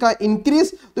 rupees ka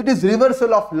increase. So it is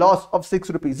reversal of loss of 6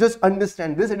 rupees. Just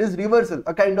understand this, it is reversal,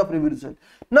 a kind of reversal.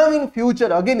 Now in future,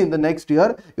 again in the next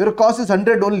year, your cost is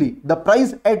 100 only. The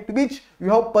price at which you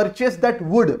have purchased that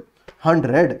wood,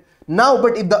 100. Now,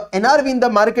 but if the NRV in the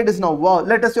market is now, wow,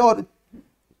 let us say, or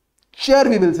chair,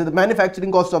 we will say the manufacturing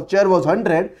cost of chair was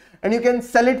 100 and you can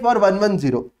sell it for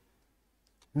 110.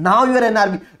 Now your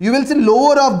NRV, you will see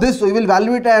lower of this, so you will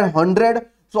value it at 100.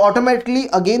 So automatically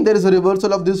again there is a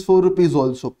reversal of this 4 rupees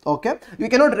also. Okay, you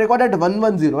cannot record at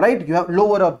 110, right? You have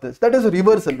lower of this. That is a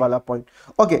reversal wala point.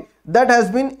 Okay, that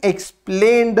has been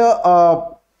explained.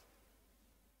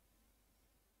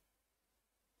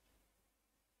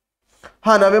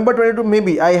 November 22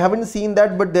 maybe. I haven't seen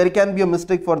that, but there can be a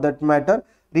mistake for that matter.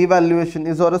 Revaluation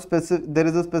is or a specific, there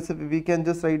is a specific, we can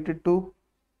just write it to,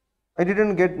 I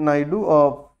didn't get Naidu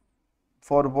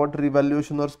for what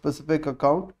revaluation or specific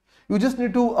account. You just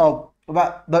need to,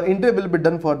 the entry will be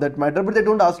done for that matter, but they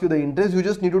don't ask you the interest, you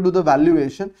just need to do the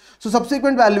valuation. So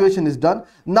subsequent valuation is done.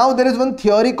 Now there is one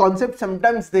theory concept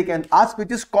sometimes they can ask,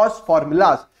 which is cost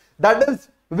formulas. That is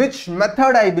which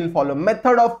method I will follow,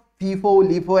 method of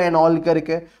FIFO, LIFO and all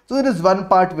karke. So there is one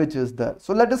part which is there.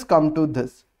 So let us come to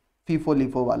this. FIFO,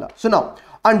 LIFO wala. So now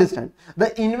understand,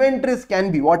 the inventories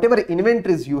can be, whatever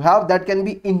inventories you have, that can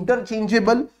be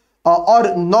interchangeable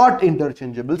or not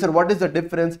interchangeable. Sir, what is the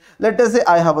difference? Let us say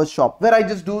I have a shop where I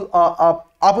just do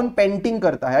apan painting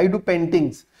karta hai, I do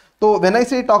paintings. So when I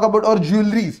say talk about or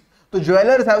jewelries, so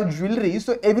jewelers have jewelry,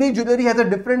 so every jewelry has a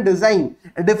different design,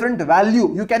 a different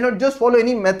value. You cannot just follow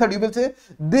any method. You will say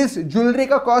this jewelry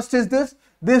ka cost is this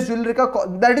jewelry ka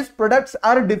cost, that is products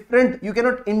are different. You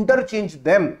cannot interchange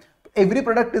them. Every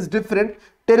product is different.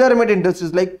 Tailor-made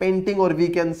industries like painting, or we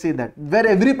can say that where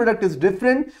every product is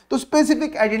different, so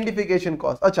specific identification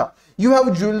cost. Acha, you have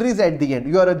jewelries at the end.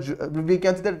 You are a, we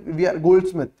can say that we are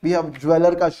goldsmith. We have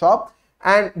jeweler ka shop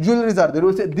and jewelries are there. We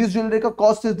will say this jewelry ka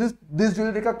cost is this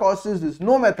jewelry ka cost is this.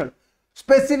 No method.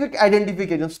 Specific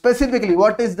identification. Specifically,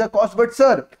 what is the cost? But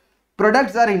sir,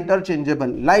 products are interchangeable.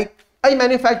 Like I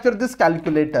manufacture this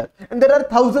calculator and there are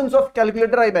thousands of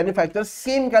calculator I manufacture,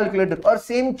 same calculator or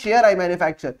same chair I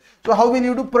manufacture. So how will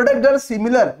you do? Products are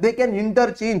similar, they can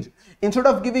interchange. Instead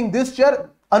of giving this chair,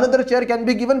 another chair can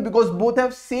be given because both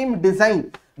have same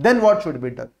design. Then what should be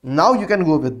done? Now you can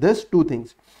go with this two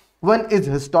things. One is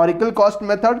historical cost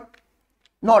method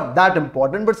Not that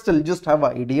important, but still just have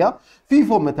an idea.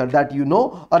 FIFO method that you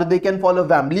know, or they can follow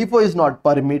VAM. LIFO is not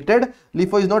permitted.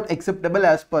 LIFO is not acceptable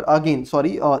as per, again,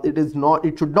 sorry, it is not,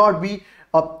 it should not be,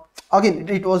 again,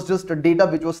 it was just a data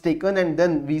which was taken and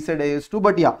then we said AS2,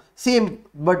 but yeah, same,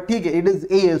 but it is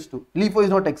AS2. LIFO is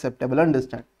not acceptable,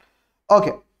 understand?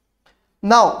 Okay.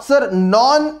 Now, sir,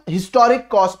 non-historic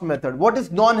cost method. What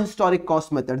is non-historic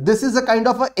cost method? This is a kind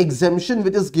of a exemption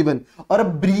which is given, or a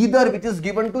breather which is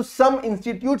given to some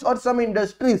institutes or some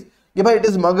industries. It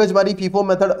is Magajmari FIFO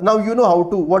method. Now you know how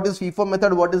to, what is FIFO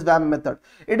method, what is VAM method.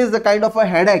 It is the kind of a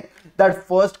headache that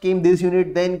first came this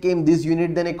unit, then came this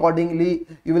unit, then accordingly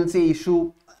you will say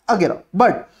issue again.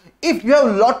 But if you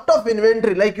have lot of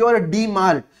inventory, like you are a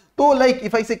D-Mart, so like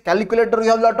if I say calculator,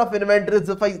 you have lot of inventories.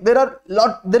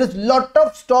 There is lot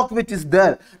of stock which is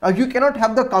there. Now you cannot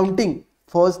have the counting.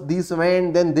 First this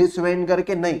went, then this went, karke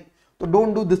nahi. So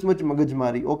don't do this much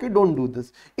magajmari. Okay, don't do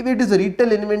this. If it is a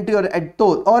retail inventory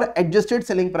or adjusted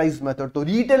selling price method, so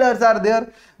retailers are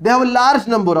there. They have a large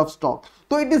number of stock.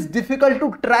 So it is difficult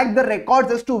to track the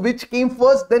records as to which came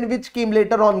first, then which came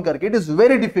later on. Karke. It is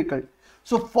very difficult.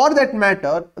 So for that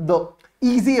matter, the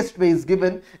easiest way is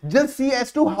given. Just see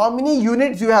as to how many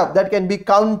units you have that can be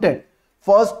counted.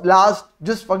 First, last,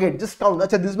 just forget, just count.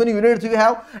 Achha, this many units you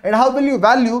have, and how will you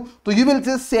value? So you will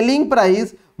say selling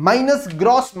price minus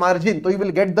gross margin. So you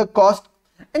will get the cost,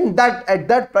 and that at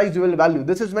that price you will value.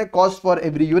 This is my cost for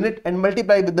every unit, and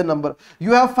multiply with the number.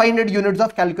 You have 500 units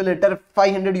of calculator,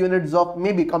 500 units of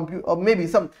maybe compute, or maybe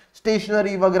some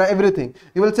stationery, vagra, everything.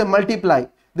 You will say multiply.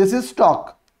 This is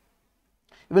stock.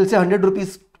 You will say 100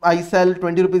 rupees I sell,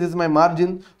 20 rupees is my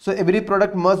margin. So every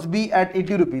product must be at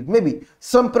 80 rupees. Maybe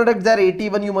some products are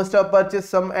 81, you must have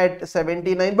purchased some at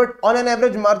 79, but on an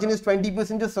average margin is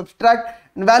 20%. Just subtract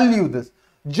and value this.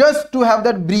 Just to have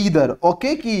that breather.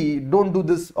 Okay, ki don't do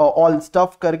this all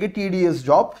stuff karke, tedious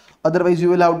job. Otherwise you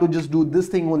will have to just do this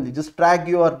thing only. Just track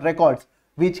your records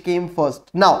which came first.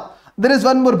 Now there is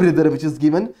one more breather which is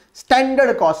given,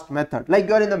 standard cost method. Like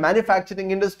you are in the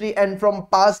manufacturing industry and from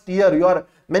past year you are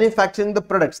manufacturing the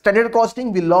product. Standard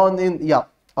costing we learn in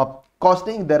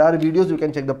costing. There are videos, you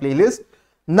can check the playlist.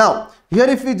 Now here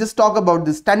if we just talk about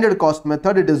the standard cost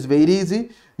method, it is very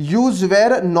easy. Use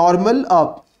where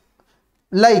normal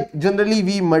like generally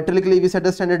we material ke liye we set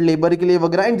a standard, labor ke liye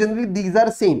vagra, and generally these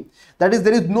are same. That is,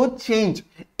 there is no change.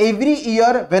 Every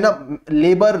year when a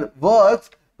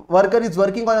worker is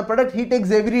working on a product, he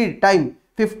takes every time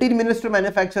 15 minutes to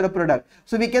manufacture a product.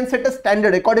 So we can set a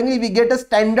standard. Accordingly, we get a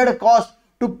standard cost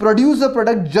to produce a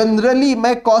product. Generally,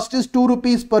 my cost is 2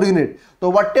 rupees per unit. So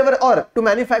whatever, or to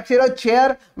manufacture a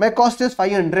chair, my cost is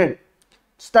 500.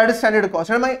 That is standard cost.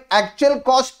 And my actual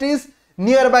cost is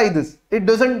nearby this. It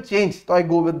doesn't change. So I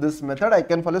go with this method. I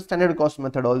can follow standard cost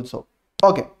method also.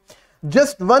 Okay.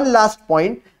 Just one last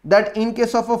point, that in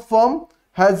case of a firm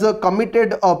has a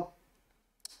commitment of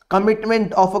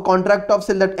a contract of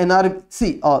sale, that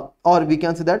NRC, or we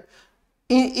can say that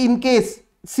in case,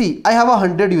 see, I have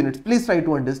 100 units. Please try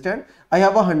to understand. I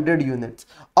have 100 units.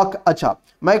 Acha,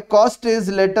 my cost is,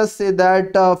 let us say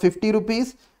that 50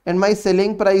 rupees, and my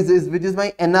selling price is, which is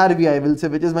my NRV, I will say,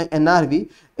 which is my NRV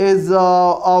is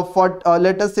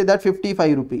let us say that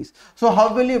 55 rupees. So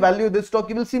how will you value this stock?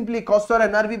 You will simply cost or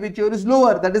NRV whichever is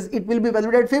lower, that is, it will be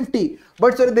valued at 50.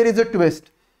 But sir, there is a twist.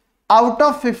 Out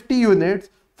of 50 units,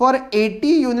 for 80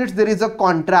 units there is a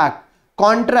contract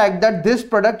that this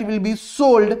product will be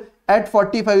sold at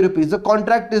 45 rupees. The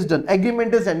contract is done,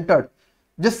 agreement is entered,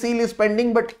 just sale is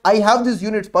pending, but I have this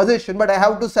unit's possession, but I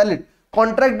have to sell it.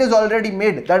 Contract is already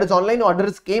made, that is, online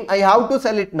orders came, I have to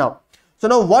sell it now. So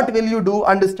now what will you do?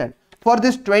 Understand, for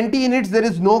this 20 units there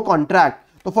is no contract.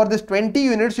 So for this 20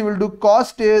 units you will do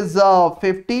cost is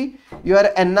 50, your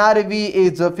NRV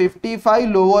is 55,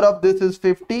 lower of this is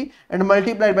 50, and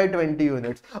multiplied by 20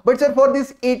 units. But sir, for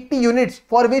this 80 units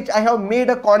for which I have made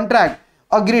a contract,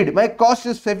 agreed, my cost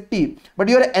is 50, but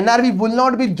your NRV will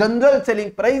not be general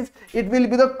selling price, it will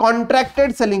be the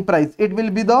contracted selling price. It will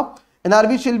be the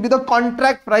NRV shall be the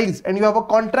contract price, and you have a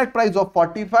contract price of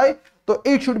 45, so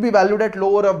it should be valued at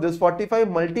lower of this 45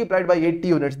 multiplied by 80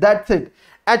 units. That's it.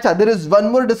 Acha, there is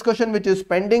one more discussion which is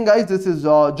pending, guys. This is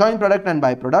joint product and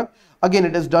byproduct. Again,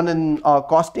 it is done in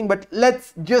costing, but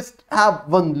let's just have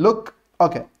one look.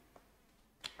 Okay,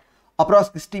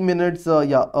 approx 60 minutes.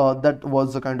 That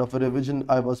was the kind of a revision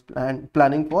I was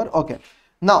planning for. Okay,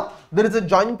 now there is a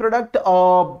joint product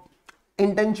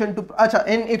intention to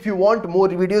and if you want more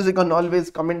videos, you can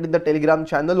always comment in the Telegram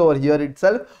channel or here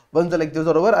itself. Once the lectures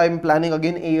are over, I am planning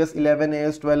again AS 11,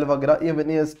 AS 12 vagra,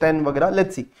 even AS 10 vagra.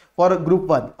 Let's see for group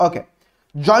 1. Okay,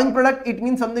 Joint product, it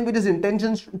means something which is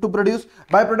intention to produce.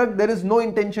 Byproduct, there is no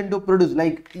intention to produce.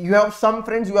 Like you have some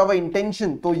friends, you have an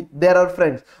intention, so there are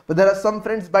friends, but there are some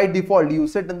friends by default. You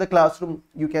sit in the classroom,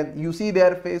 you see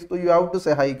their face, so you have to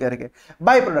say hi karke.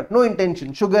 Byproduct, no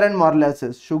intention. Sugar and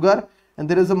molasses, sugar and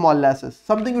there is a molasses,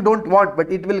 something you don't want but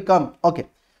it will come. Okay,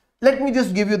 let me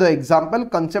just give you the example,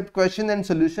 concept, question and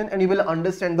solution, and you will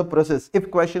understand the process if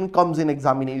question comes in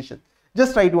examination.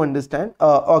 Just try to understand.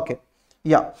 Okay,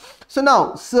 yeah. So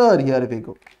now, sir, here we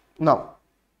go. Now,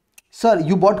 sir,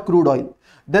 you bought crude oil.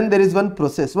 Then there is one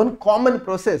process, one common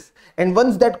process. And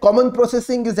once that common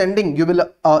processing is ending, you will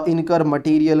incur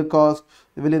material cost,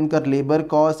 you will incur labor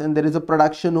cost, and there is a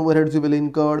production overheads you will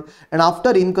incur. And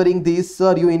after incurring these,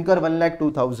 sir, you incur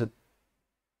 1,02,000.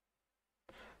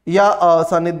 Yeah,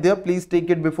 Sanidhya, please take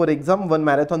it before exam. One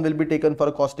marathon will be taken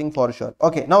for costing for sure.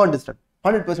 Okay, now understand.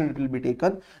 100% it will be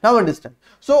taken. Now understand.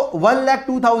 So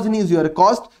 1,02,000 is your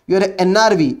cost. Your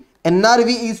NRV.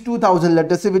 NRV is 2,000,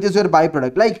 let us say, which is your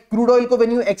byproduct. Like crude oil ko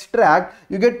when you extract,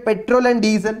 you get petrol and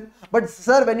diesel. But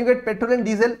sir, when you get petrol and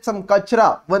diesel, some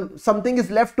kachra, when something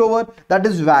is left over, that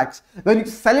is wax. When you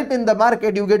sell it in the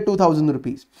market, you get 2,000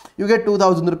 rupees. You get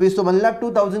 2,000 rupees. So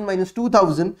 1,02,000 minus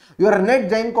 2,000, your net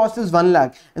joint cost is 1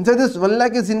 lakh. And so this 1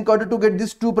 lakh is incurred to get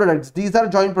these two products. These are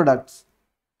joint products.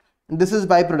 This is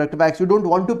byproduct, wax. You don't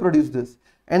want to produce this.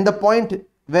 And the point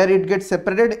where it gets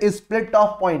separated is split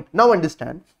off point. Now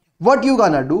understand. What you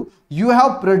gonna do? You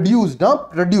have produced,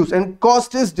 and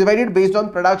cost is divided based on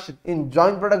production. In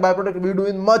joint product, byproduct, we do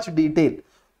in much detail.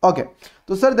 Okay,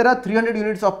 so sir, there are 300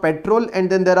 units of petrol and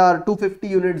then there are 250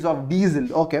 units of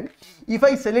diesel. Okay, if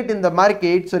I sell it in the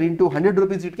market, sir, into 100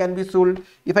 rupees it can be sold.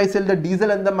 If I sell the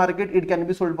diesel in the market, it can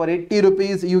be sold for 80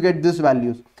 rupees. You get this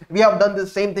values. We have done the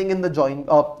same thing in the joint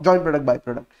product,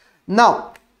 byproduct.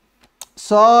 Now,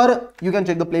 sir, you can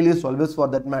check the playlist always for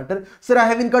that matter. Sir, I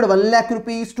have incurred 1 lakh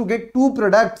rupees to get two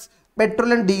products,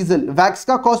 petrol and diesel. Wax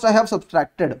ka cost I have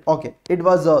subtracted. Okay, it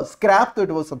was scrap, so it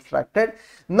was subtracted.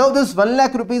 Now this 1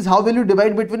 lakh rupees, how will you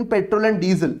divide between petrol and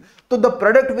diesel? So the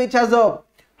product which has a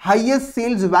highest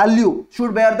sales value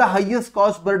should bear the highest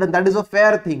cost burden. That is a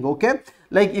fair thing. Okay,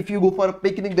 like if you go for a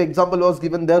picnic, the example was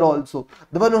given there also.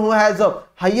 The one who has a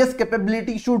highest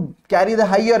capability should carry the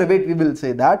higher weight, we will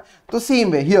say that. So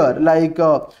same way here, like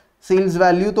sales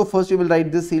value. So first you will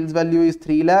write this sales value is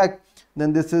 3 lakh.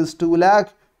 Then this is 2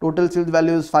 lakh. Total sales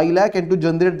value is 5 lakh. And to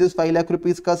generate this 5 lakh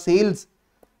rupees ka sales,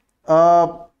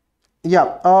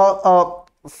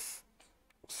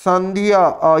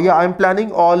 Sandhya, yeah, I'm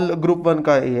planning all group 1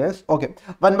 ka AS. Okay,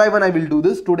 one by one I will do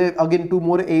this. Today again 2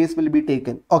 more AS will be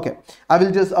taken. Okay, I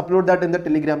will just upload that in the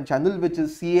Telegram channel, which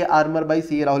is CA Armor by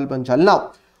CA Rahul Panchal.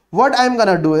 Now, what I'm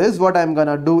gonna do is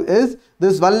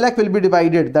this 1 lakh will be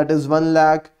divided. That is 1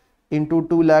 lakh into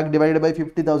 2 lakh divided by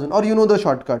 50,000. Or you know the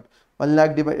shortcut. 1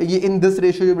 lakh divided, in this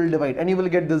ratio you will divide and you will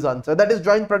get this answer. That is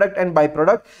joint product and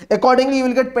byproduct. Accordingly, you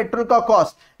will get petrol ka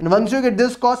cost. And once you get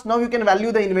this cost, now you can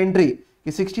value the inventory.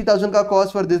 60,000 ka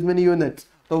cost for this many units.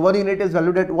 So 1 unit is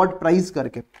valued at what price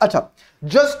karke. Acha,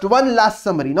 just one last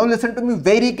summary. Now listen to me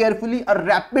very carefully. A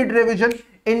rapid revision,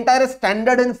 entire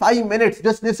standard in 5 minutes.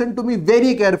 Just listen to me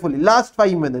very carefully. Last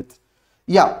 5 minutes.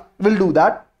 Yeah, we'll do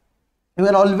that. You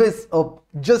can always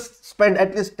just spend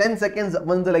at least 10 seconds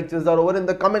once the lectures are over in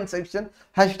the comment section.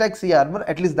 Hashtag CARmor.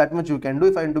 At least that much you can do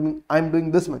if I'm doing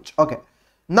this much. Okay.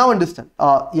 Now understand.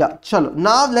 Yeah, chalo.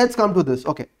 Now let's come to this.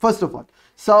 Okay. First of all,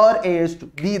 sir,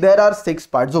 AS2. There are 6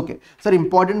 parts. Okay. Sir,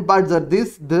 important parts are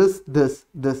this.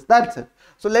 That's it.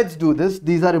 So let's do this.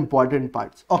 These are important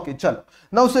parts. Okay, chalo.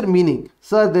 Now, sir, meaning.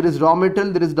 Sir, there is raw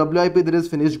material, there is WIP, there is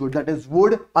finished good. That is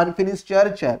wood, unfinished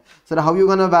chair. Sir, how you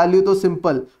gonna value? So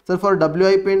simple. Sir, for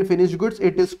WIP and finished goods,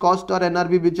 it is cost or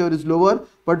NRV, whichever is lower.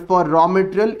 But for raw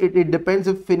material, it depends.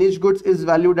 If finished goods is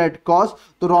valued at cost,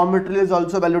 so raw material is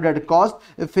also valued at cost.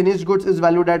 If finished goods is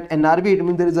valued at NRV, it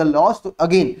means there is a loss. So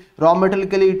again, raw material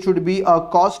it should be a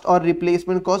cost or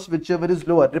replacement cost, whichever is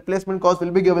lower. Replacement cost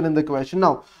will be given in the question.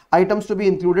 Now, items to be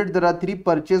included, there are 3: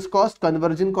 purchase cost,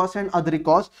 conversion cost and other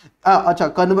costs.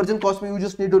 Conversion cost you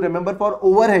just need to remember for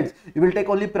overheads. You will take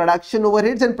only production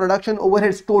overheads, and production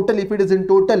overheads total, if it is in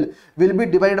total, will be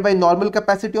divided by normal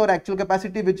capacity or actual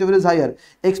capacity, whichever is higher.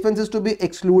 Expenses to be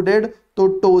excluded,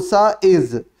 so TOSA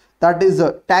is, that is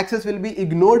taxes will be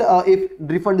ignored if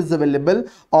refund is available.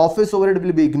 Office overhead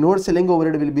will be ignored, selling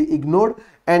overhead will be ignored,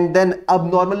 and then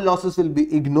abnormal losses will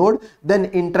be ignored. Then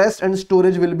interest and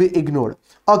storage will be ignored.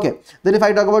 Okay, then if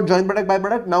I talk about joint product,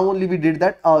 byproduct, now only we did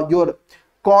that. Your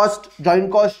cost,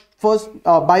 joint cost, first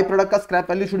byproduct ka scrap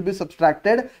value should be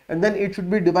subtracted, and then it should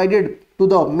be divided to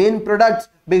the main products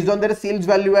based on their sales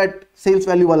value at sales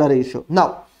value wala ratio.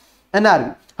 Now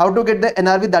NRV. How to get the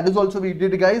NRV? That is also we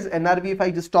did, guys. NRV, if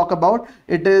I just talk about,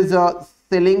 it is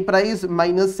selling price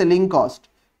minus selling cost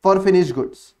for finished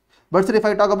goods. But sir, if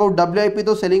I talk about WIP,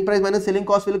 so selling price minus selling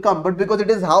cost will come. But because it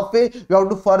is halfway, you have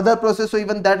to further process, so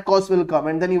even that cost will come,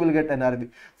 and then you will get NRV.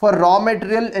 For raw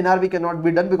material, NRV cannot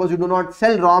be done because you do not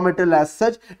sell raw material as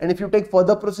such. And if you take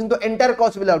further processing, the entire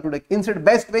cost will have to take. Instead,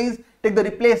 best way is take the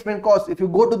replacement cost. If you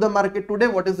go to the market today,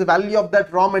 what is the value of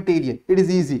that raw material? It is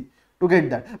easy to get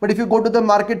that. But if you go to the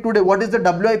market today, what is the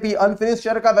WIP? Unfinished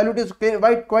share ka value? It is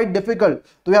quite difficult.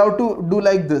 So you have to do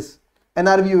like this.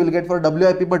 NRV you will get for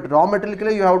WIP, but raw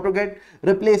material you have to get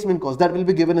replacement cost. That will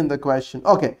be given in the question.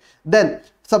 Okay. Then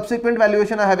subsequent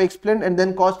valuation I have explained, and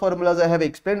then cost formulas I have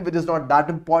explained, which is not that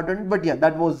important, but yeah,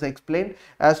 that was explained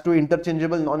as to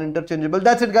interchangeable, non-interchangeable.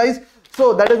 That's it, guys.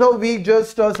 So that is how we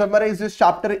just summarize this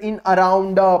chapter in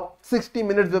around 60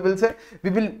 minutes. We will say we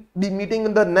will be meeting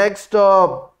in the next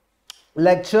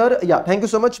lecture. Yeah, thank you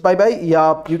so much. Bye bye.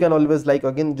 Yeah, you can always, like,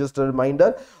 again, just a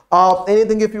reminder,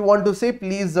 anything if you want to say,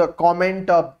 please comment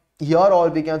here, or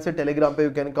we can say Telegram page,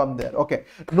 you can come there. Okay,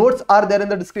 notes are there in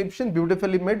the description,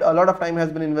 beautifully made. A lot of time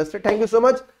has been invested. Thank you so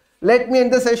much. Let me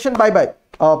end the session. Bye bye.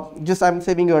 Just I'm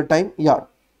saving your time. Yeah,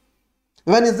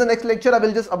 when is the next lecture? I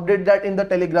will just update that in the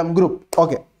Telegram group.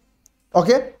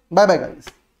 Okay, bye bye, guys.